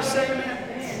 Anybody want to say amen?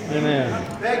 Amen.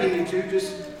 I'm begging you to.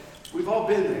 We've all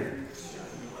been there.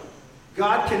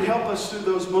 God can help us through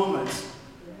those moments.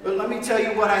 But let me tell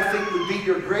you what I think would be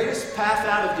your greatest path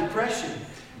out of depression.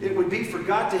 It would be for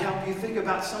God to help you think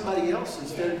about somebody else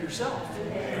instead of yourself.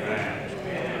 Amen.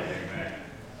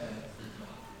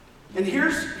 And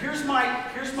here's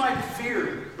my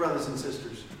fear, brothers and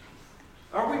sisters.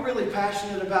 Are we really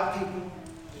passionate about people?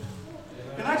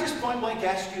 Can I just point blank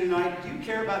ask you tonight, do you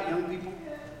care about young people?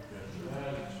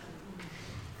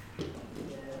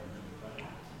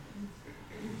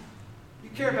 You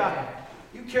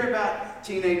care about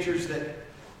teenagers that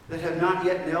have not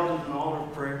yet knelt at an altar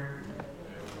of prayer?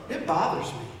 It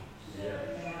bothers me.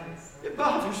 It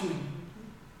bothers me.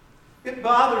 It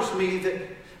bothers me that,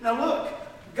 now look,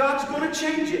 God's going to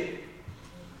change it.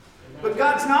 But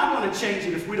God's not going to change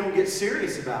it if we don't get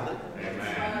serious about it.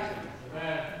 Amen.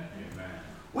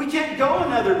 We can't go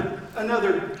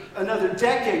another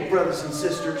decade, brothers and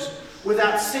sisters,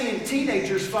 without seeing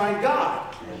teenagers find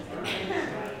God.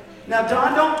 Now,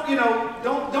 Don,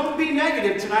 don't be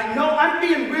negative tonight. No, I'm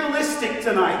being realistic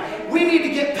tonight. We need to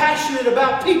get passionate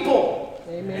about people.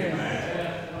 Amen.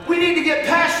 We need to get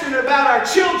passionate about our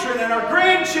children and our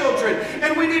grandchildren.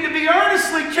 And we need to be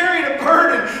earnestly carrying a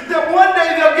burden that one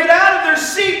day they'll get out of their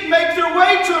seat and make their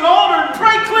way to an altar and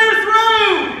pray clear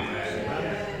through.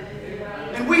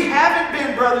 And we haven't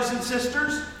been, brothers and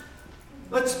sisters.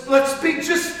 Let's be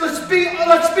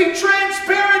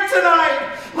transparent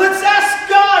tonight. Let's ask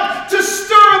God to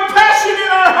stir a passion in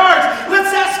our hearts.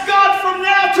 Let's ask God from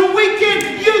now to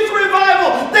weekend youth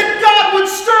revival that God would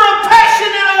stir a passion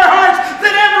in our hearts,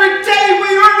 that every day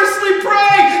we earnestly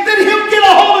pray that He'll get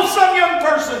a hold of some young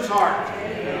person's heart.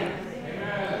 Amen.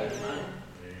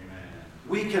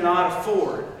 We cannot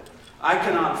afford, I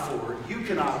cannot afford, you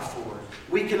cannot afford,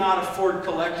 we cannot afford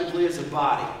collectively as a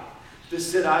body to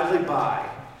sit idly by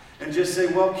and just say,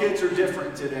 well, kids are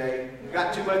different today. We've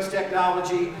got too much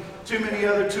technology, too many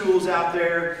other tools out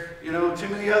there, too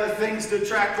many other things to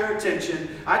attract their attention.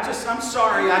 I'm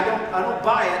sorry, I don't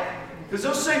buy it. Because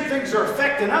those same things are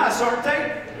affecting us, aren't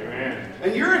they? Amen.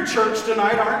 And you're in church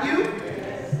tonight, aren't you?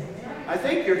 I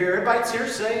think you're here. Everybody's here,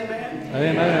 say amen.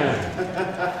 Amen.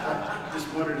 Just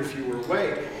wondered if you were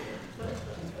awake.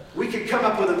 We could come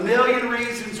up with a million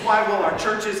reasons why, our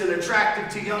church isn't attractive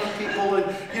to young people, and,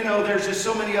 there's just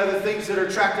so many other things that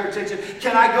attract their attention.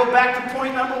 Can I go back to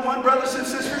point number one, brothers and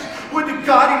sisters? Wouldn't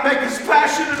God make us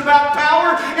passionate about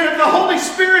power? And if the Holy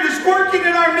Spirit is working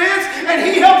in our midst, and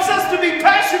He helps us to be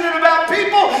passionate about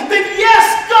people, then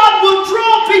yes, God will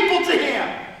draw people to Him.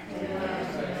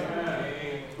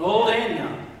 Old and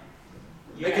young.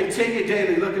 They continue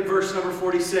daily. Look at verse number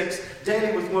 46.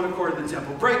 Daily with one accord in the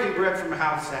temple, breaking bread from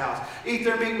house to house. Eat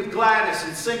their meat with gladness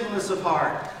and singleness of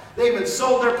heart. They even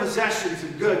sold their possessions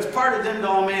and goods, parted them to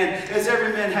all men, as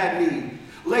every man had need.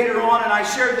 Later on, and I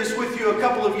shared this with you a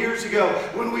couple of years ago,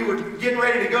 when we were getting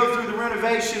ready to go through the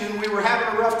renovation and we were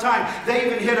having a rough time, they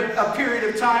even hit a period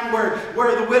of time where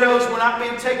the widows were not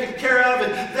being taken care of,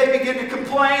 and they began to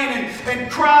complain and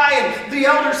cry, and the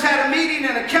elders had a meeting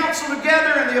and a council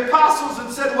together, and the apostles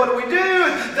and said, what do we do?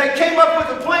 And they came up with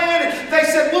a plan, and they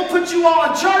said, we'll put you all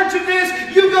in charge of this,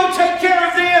 you go take care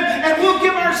of them, and we'll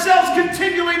give ourselves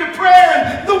continually to prayer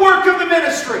and the work of the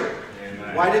ministry.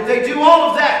 Why did they do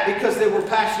all of that? Because they were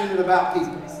passionate about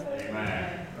people.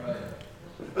 Amen.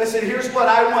 Listen, here's what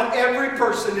I want every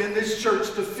person in this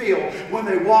church to feel when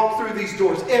they walk through these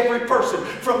doors. Every person,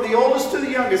 from the oldest to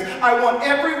the youngest, I want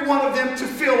every one of them to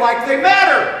feel like they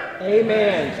matter.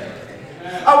 Amen.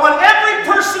 I want every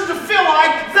person to feel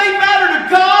like they matter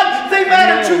to God, they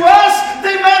matter to us,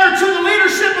 they matter to the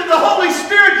leadership of the Holy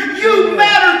Spirit. You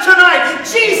matter tonight.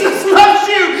 Jesus loves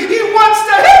you. He wants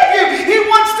to help you. He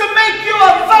wants to make you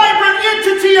a vibrant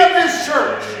entity of this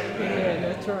church. Amen.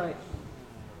 That's right.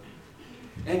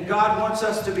 And God wants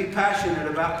us to be passionate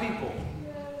about people,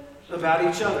 about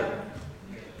each other.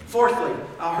 Fourthly,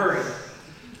 I'll hurry.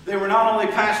 They were not only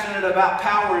passionate about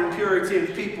power and purity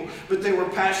of people, but they were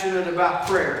passionate about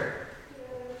prayer.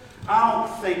 I don't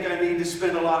think I need to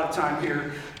spend a lot of time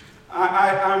here.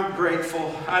 I'm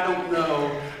grateful. I don't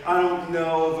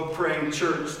know of a praying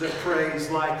church that prays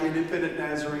like Independent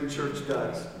Nazarene Church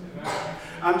does.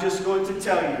 I'm just going to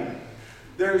tell you,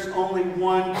 there's only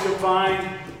one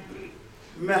divine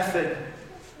method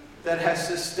that has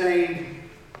sustained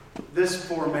this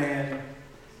poor man,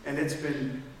 and it's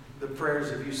been the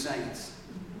prayers of you saints.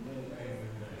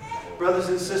 Brothers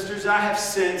and sisters,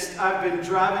 I've been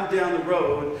driving down the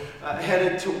road,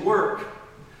 headed to work,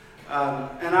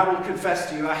 and I will confess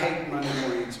to you, I hate Monday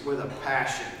mornings with a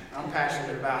passion. I'm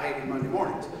passionate about hating Monday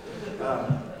mornings.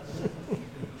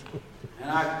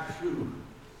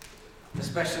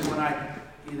 Especially when I,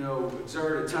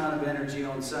 exert a ton of energy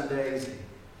on Sundays.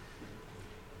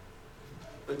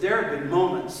 But there have been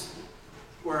moments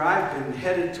where I've been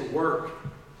headed to work,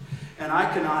 and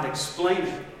I cannot explain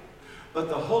it, but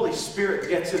the Holy Spirit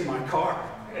gets in my car.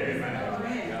 Amen.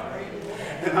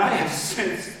 And I have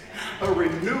sensed a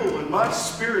renewal in my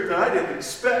spirit that I didn't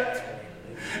expect.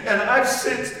 And I've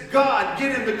sensed God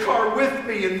get in the car with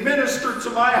me and minister to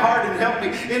my heart and help me.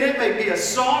 And it may be a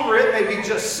song, or it may be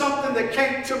just something that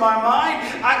came to my mind.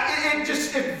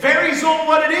 It varies on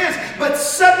what it is. But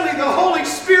suddenly the Holy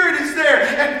Spirit is there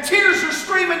and tears are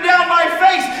streaming down my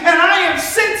face. And I am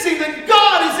sensing that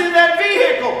God is in that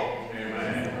vehicle.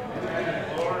 Amen.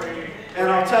 And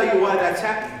I'll tell you why that's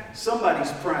happening.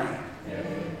 Somebody's praying.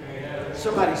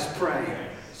 Somebody's praying.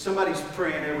 Somebody's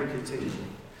praying every continually.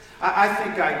 I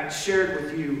think I shared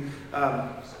with you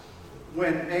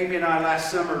when Amy and I last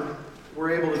summer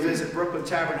were able to visit Brooklyn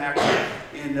Tabernacle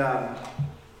in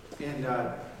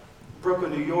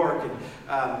Brooklyn, New York. And,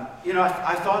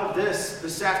 I thought of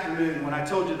this afternoon when I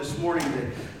told you this morning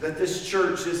that this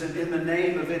church isn't in the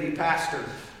name of any pastor,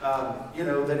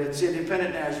 that it's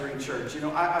Independent Nazarene Church.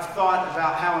 I've thought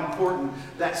about how important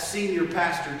that senior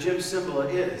pastor, Jim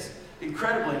Cymbala, is.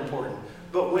 Incredibly important.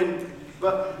 But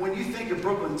when you think of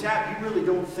Brooklyn Tap, you really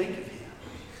don't think of him.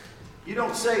 You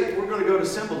don't say, we're going to go to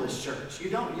Cymbala's church.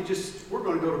 You don't. We're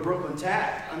going to go to Brooklyn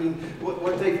Tap. I mean,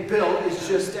 what they've built is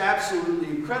just absolutely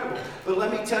incredible. But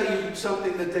let me tell you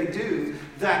something that they do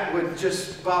that would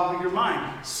just boggle your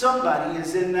mind. Somebody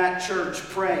is in that church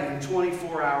praying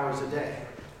 24 hours a day.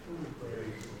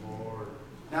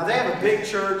 Now, they have a big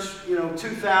church,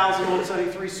 2,000 on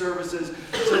Sunday, 3 services,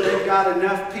 so they've got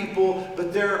enough people,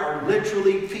 but there are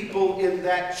literally people in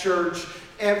that church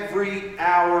every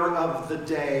hour of the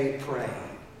day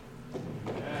praying.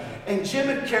 And Jim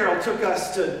and Carol took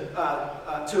us to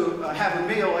have a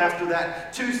meal after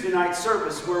that Tuesday night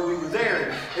service where we were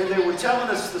there, and they were telling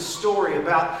us the story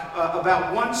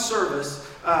about one service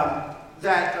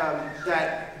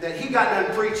that he got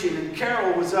done preaching, and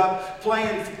Carol was up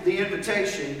playing the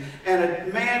invitation, and a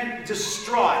man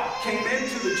distraught came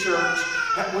into the church,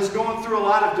 was going through a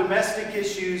lot of domestic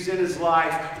issues in his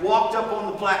life, walked up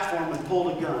on the platform and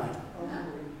pulled a gun.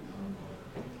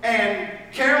 And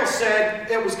Carol said,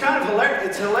 it was kind of hilarious,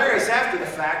 it's hilarious after the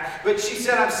fact, but she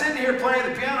said, I'm sitting here playing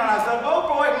the piano, and I thought, oh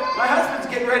boy, my husband's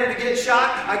getting ready to get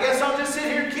shot, I guess I'll just sit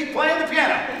here and keep playing the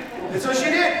piano. And so she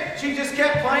did. She just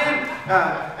kept playing.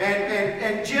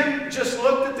 And Jim just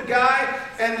looked at the guy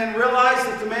and then realized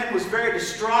that the man was very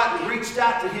distraught and reached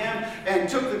out to him and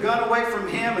took the gun away from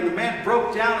him. And the man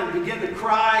broke down and began to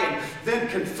cry and then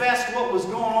confessed what was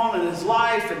going on in his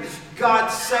life. And God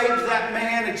saved that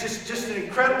man. It's just an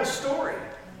incredible story.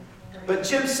 But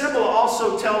Jim Cymbala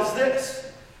also tells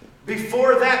this.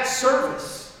 Before that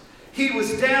service, he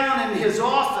was down in his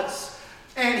office,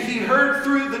 and he heard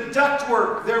through the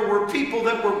ductwork there were people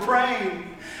that were praying.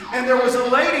 And there was a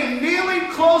lady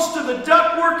kneeling close to the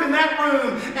ductwork in that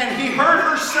room, and he heard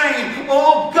her saying,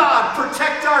 oh God,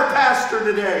 protect our pastor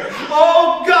today.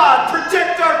 Oh God,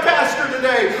 protect our pastor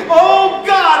today. Oh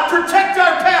God, protect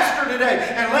our pastor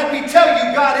today. And let me tell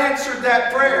you, God answered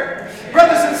that prayer.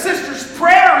 Brothers and sisters,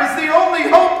 prayer is the only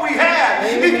hope we have.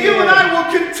 If you and I will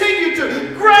continue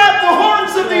to grab the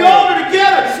horns of the altar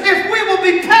together, if we will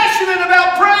be passionate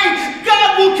about praying,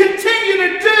 God will continue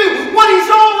to do what He's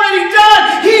already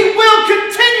done. He will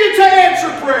continue to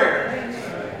answer prayer.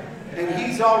 And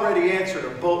He's already answered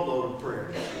a boatload of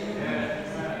prayers.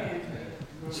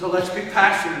 So let's be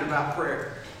passionate about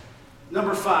prayer.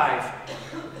 Number 5.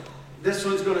 This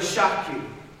one's going to shock you.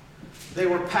 They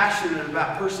were passionate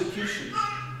about persecution.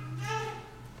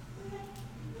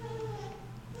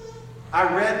 I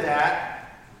read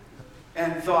that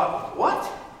and thought,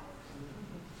 what?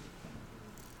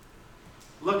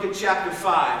 Look at chapter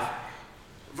 5,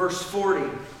 verse 40.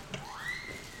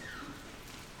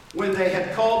 When they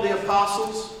had called the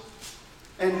apostles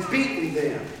and beaten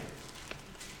them,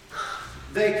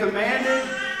 they commanded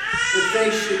that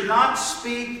they should not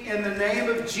speak in the name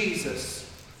of Jesus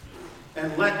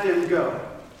and let them go.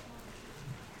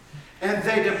 And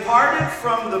they departed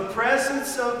from the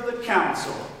presence of the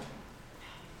council,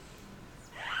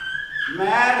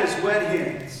 mad as wet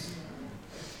hens,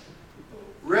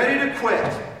 ready to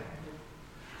quit,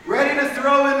 ready to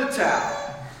throw in the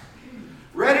towel,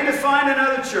 ready to find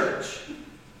another church,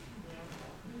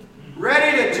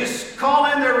 ready to just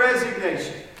call in their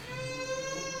resignation.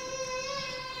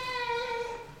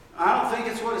 I don't think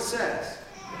it's what it says.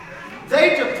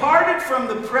 They departed from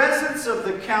the presence of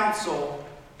the council,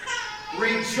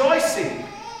 rejoicing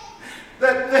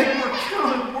that they were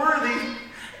counted worthy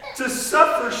to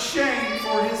suffer shame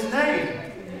for his name.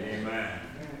 Amen.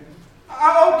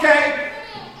 Okay,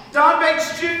 Don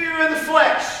Bates Jr. in the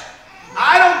flesh.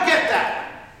 I don't get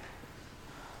that.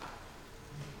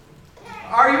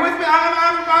 Are you with me?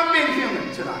 I'm being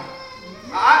human tonight.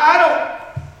 I don't.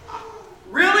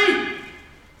 Really?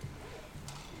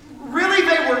 Really?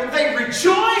 They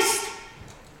rejoiced?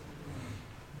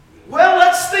 Well,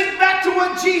 let's think back to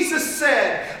what Jesus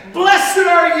said. Blessed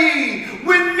are ye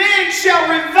when men shall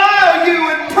revile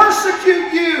you and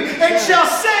persecute you and shall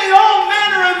say all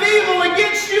manner of evil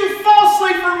against you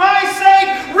falsely for my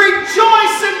sake.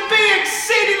 Rejoice and be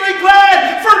exceedingly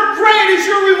glad, for great is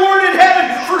your reward in heaven.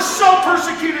 For so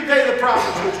persecuted they the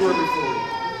prophets which were before you.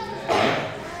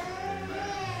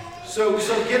 So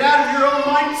get out of your own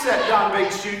mindset, Don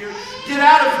Bates Jr. Get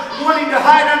out of wanting to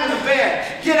hide under the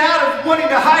bed. Get out of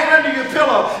wanting to hide under your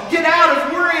pillow. Get out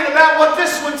of worrying about what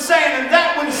this one's saying and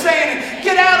that one's saying.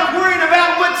 Get out of worrying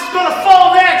about what's going to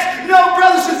fall next. No,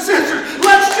 brothers and sisters,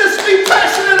 let's just be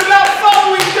passionate about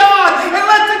following God and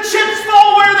let the chips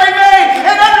fall where they may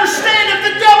and understand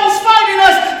if the devil's fighting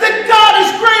us, that God is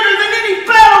greater than any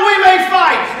battle we may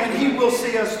fight, and he will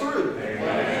see us through.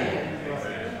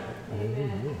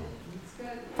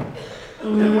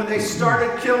 And when they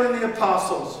started killing the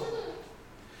apostles,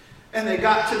 and they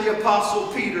got to the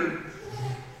apostle Peter,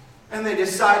 and they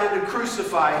decided to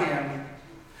crucify him,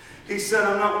 he said,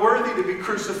 I'm not worthy to be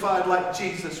crucified like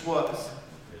Jesus was.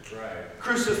 That's right.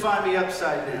 Crucify me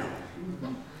upside down.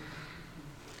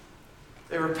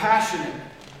 They were passionate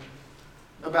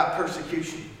about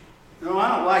persecution. No,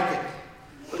 I don't like it.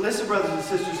 But listen, brothers and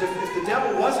sisters, if the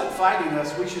devil wasn't fighting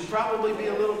us, we should probably be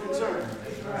a little concerned.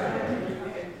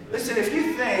 Listen, if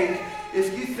you think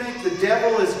the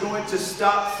devil is going to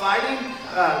stop fighting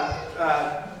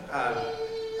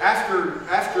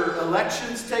after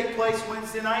elections take place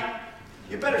Wednesday night,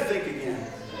 you better think again.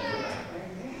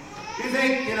 You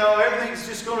think, everything's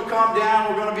just going to calm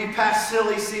down, we're going to be past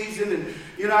silly season, and,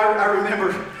 I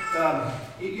remember,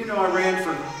 I ran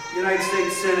for United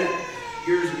States Senate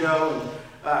years ago,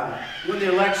 and when the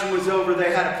election was over,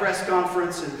 they had a press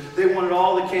conference, and they wanted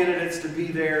all the candidates to be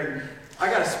there, and I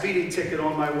got a speeding ticket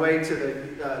on my way to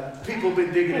the, people have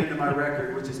been digging into my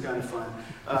record, which is kind of fun.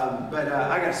 But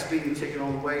I got a speeding ticket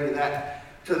on the way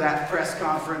to that press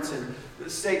conference, and the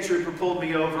state trooper pulled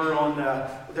me over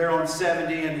there on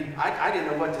 70, and I didn't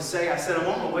know what to say. I said, I'm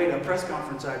on my way to a press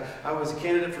conference. I was a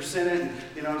candidate for Senate,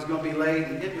 and I was going to be late,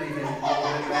 and it made him a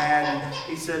little bit mad. And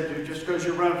he said, dude, just because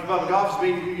you're running for public office,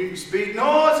 you can speak.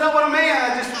 No, that's not what I meant.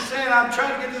 I just was saying I'm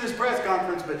trying to get to this press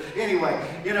conference. But anyway,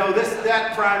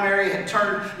 that primary had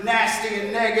turned nasty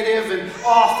and negative and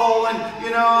awful, and,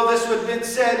 this had been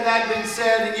said and that had been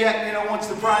said, and yet, once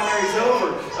the primary's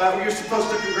over, you're supposed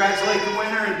to congratulate the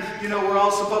winner, and, we're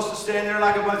all supposed to stand there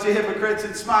like a bunch of hypocrites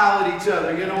and smile at each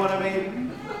other. You know what I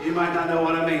mean? You might not know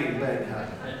what I mean, but...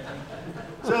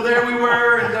 So there we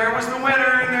were, and there was the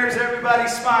winner, and there's everybody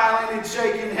smiling and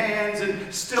shaking hands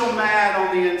and still mad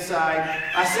on the inside.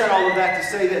 I said all of that to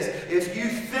say this. If you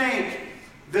think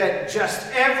that just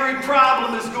every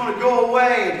problem is going to go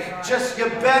away, you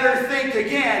better think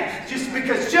again. Just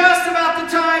because just about the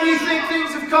time you think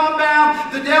things have calmed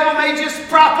down, the devil may just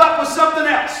prop up with something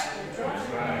else.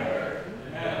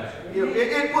 It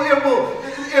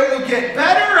will get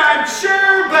better, I'm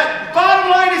sure, but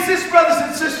bottom line is this, brothers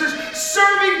and sisters,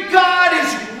 serving God is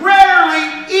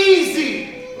rarely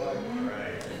easy.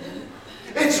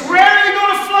 It's rarely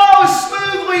going to flow as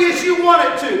smoothly as you want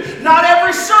it to. Not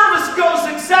every service goes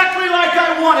exactly like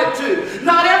I want it to.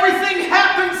 Not everything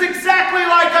happens exactly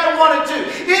like I want it to.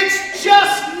 It's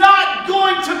just not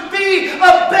going to be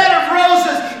a bed of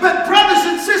roses. But brothers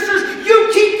and sisters, you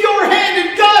keep your hand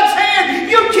in God's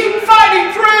hand. You keep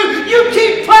fighting through. You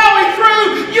keep plowing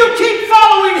through. You keep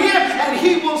following Him, and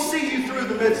He will see you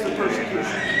through the midst of persecution.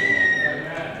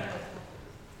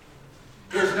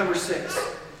 Here's number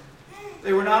 6.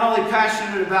 They were not only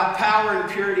passionate about power and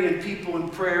purity and people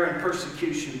and prayer and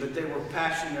persecution, but they were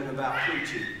passionate about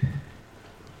preaching.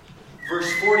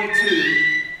 Verse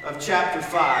 42 of chapter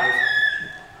 5.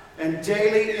 and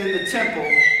daily in the temple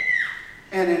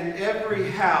and in every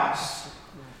house,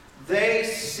 they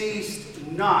ceased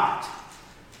not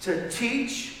to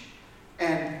teach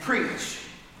and preach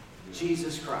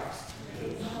Jesus Christ.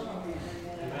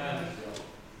 Amen.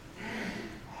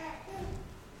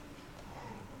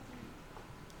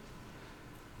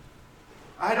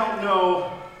 I don't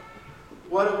know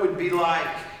what it would be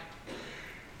like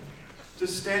to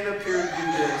stand up here and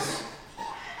do this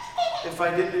if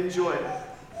I didn't enjoy it.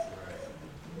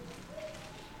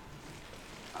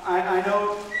 I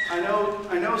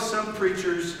know some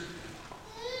preachers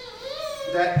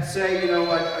that say,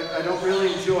 I don't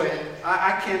really enjoy it.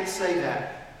 I can't say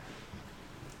that.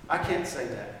 I can't say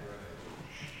that.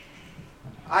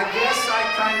 I guess I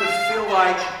kind of feel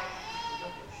like,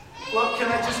 well,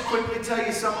 can I just quickly tell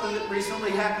you something that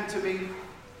recently happened to me?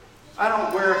 I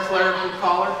don't wear a clerical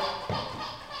collar.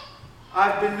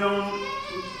 I've been known,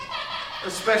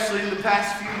 especially in the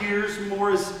past few years,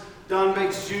 more as Don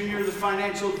Bates Jr., the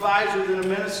financial advisor, than a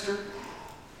minister.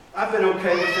 I've been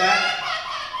okay with that.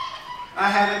 I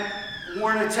haven't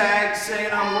worn a tag saying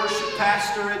I'm worship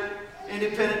pastor at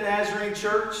Independent Nazarene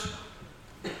Church.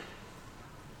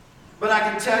 But I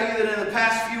can tell you that in the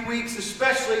past few weeks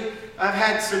especially, I've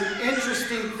had some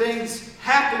interesting things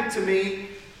happen to me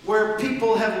where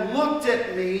people have looked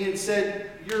at me and said,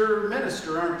 "You're a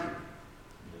minister, aren't you?"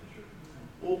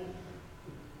 Well,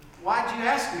 why'd you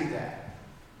ask me that?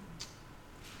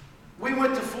 We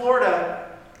went to Florida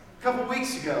a couple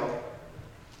weeks ago,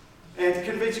 and the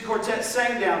Convention Quartet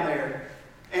sang down there,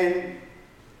 and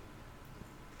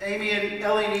Amy and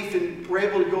Ellie and Ethan were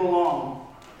able to go along.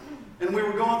 And we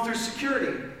were going through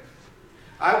security.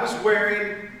 I was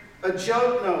wearing a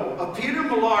Peter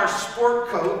Millar sport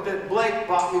coat that Blake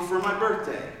bought me for my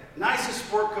birthday. Nicest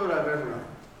sport coat I've ever owned.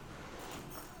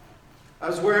 I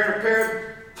was wearing a pair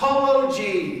of polo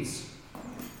jeans.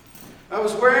 I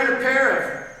was wearing a pair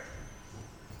of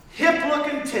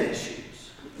hip-looking tennis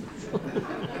shoes.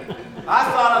 I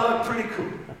thought I looked pretty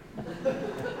cool.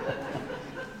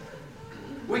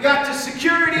 We got to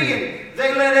security, and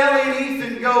they let Ellie and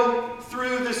Ethan go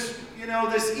through this,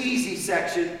 this easy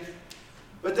section.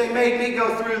 But they made me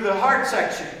go through the hard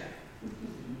section.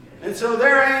 And so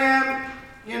there I am,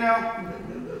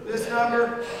 this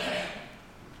number.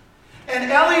 And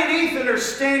Ellie and Ethan are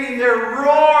standing there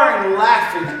roaring,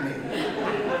 laughing at me.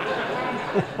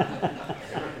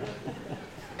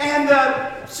 And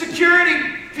the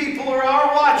security people are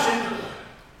all watching,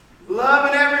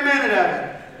 loving every minute of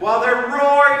it, while they're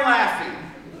roaring, laughing.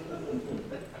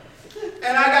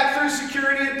 And I got through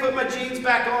security and put my jeans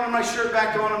back on and my shirt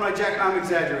back on and my jacket. I'm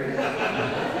exaggerating.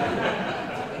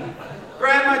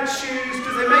 Grab my shoes,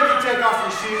 because they make you take off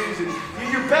your shoes.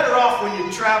 And you're better off when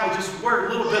you travel, just wear a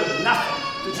little bit of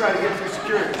nothing to try to get through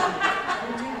security.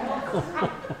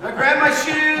 I grab my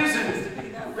shoes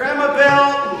and grab my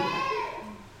belt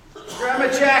and grab my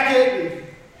jacket and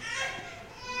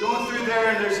going through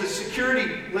there, and there's a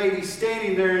security lady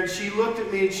standing there, and she looked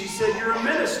at me and she said, "You're a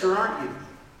minister, aren't you?"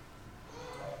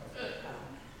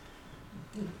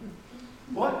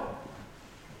 What?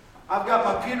 I've got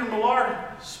my Peter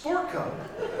Millar sport coat.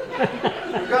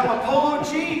 I've got my polo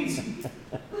jeans.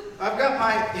 I've got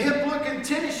my hip-looking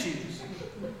tennis shoes.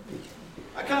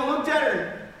 I kind of looked at her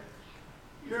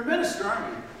and, "You're a minister,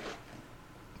 aren't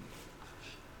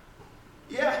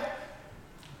you?" "Yeah,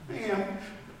 I am."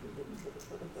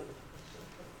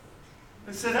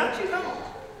 I said, "How'd you know?"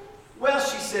 "Well,"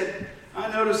 she said, "I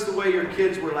noticed the way your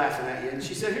kids were laughing at you." And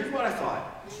she said, "Here's what I thought.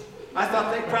 I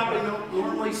thought they probably don't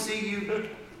normally see you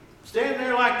standing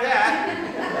there like that."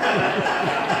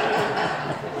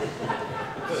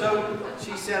 So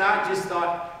she said, "I just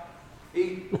thought,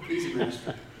 he's a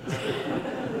minister."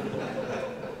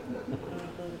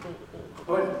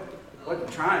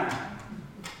 Wasn't trying to be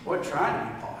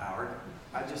Paul Howard.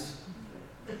 I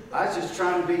was just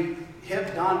trying to be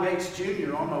hip Don Bates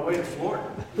Jr. on my way to Florida.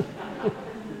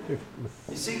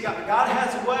 You see, God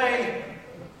has a way.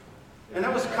 And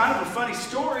that was kind of a funny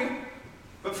story.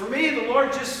 But for me, the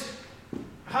Lord just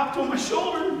hopped on my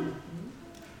shoulder and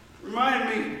reminded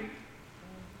me,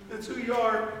 that's who you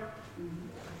are.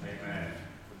 Amen.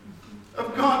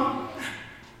 I've gone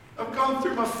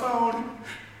through my phone.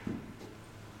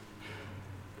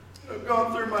 I've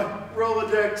gone through my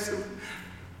Rolodex of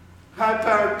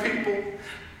high-powered people.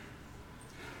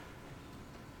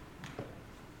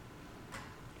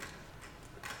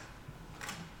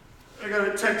 I got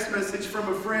a text message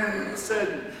from a friend that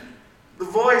said, "The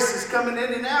Voice is coming to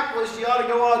Indianapolis. You ought to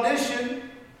go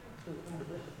audition."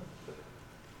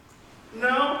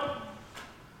 No,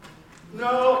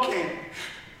 I can't.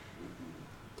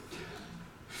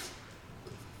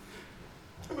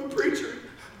 I'm a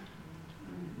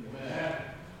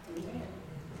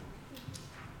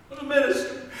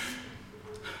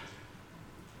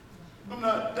I'm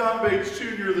not Don Bates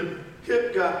Jr., the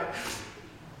hip guy.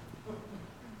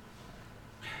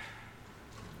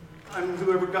 I'm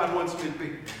whoever God wants me to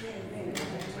be.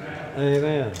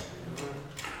 Amen.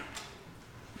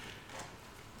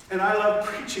 And I love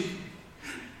preaching.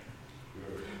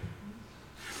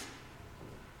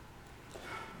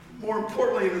 More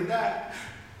importantly than that,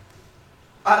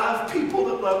 I love people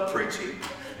that love preaching.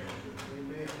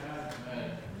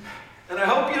 And I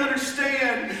hope you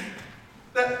understand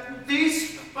that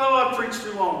I've preached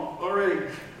too long already.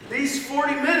 These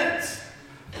 40 minutes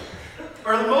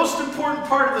are the most important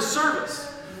part of the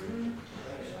service.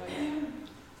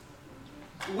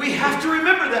 We have to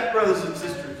remember that, brothers and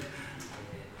sisters.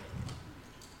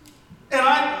 And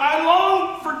I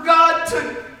long for God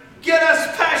to get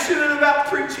us passionate about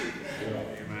preaching.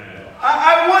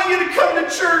 I want you to come to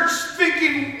church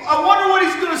thinking, I wonder what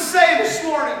he's going to say this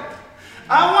morning.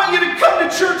 I want you to come to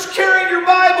church carrying your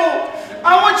Bible.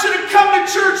 I want you to come to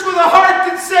church with a heart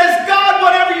that says, God,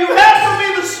 whatever you have for me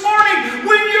this morning,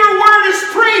 when your word is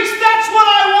preached, that's what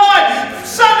I want.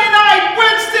 Sunday night,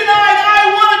 Wednesday night, I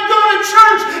want to go to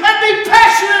church and be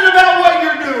passionate about what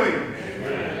you're doing.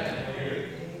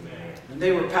 And they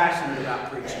were passionate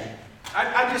about preaching.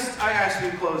 I ask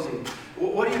you in closing,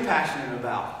 what are you passionate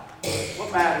about? What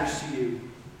matters to you?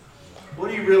 What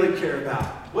do you really care about?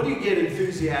 What do you get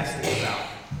enthusiastic about?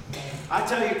 I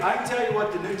can tell you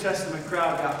what the New Testament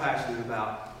crowd got passionate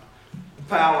about.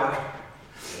 Power,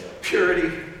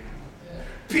 purity,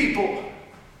 people,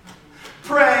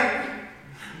 praying,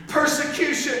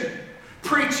 persecution,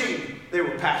 preaching. They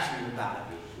were passionate about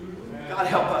it. God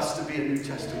help us to be a New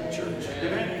Testament church.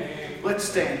 Amen? Let's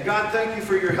stand. God, thank you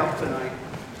for your help tonight.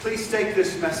 Please take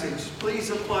this message.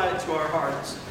 Please apply it to our hearts.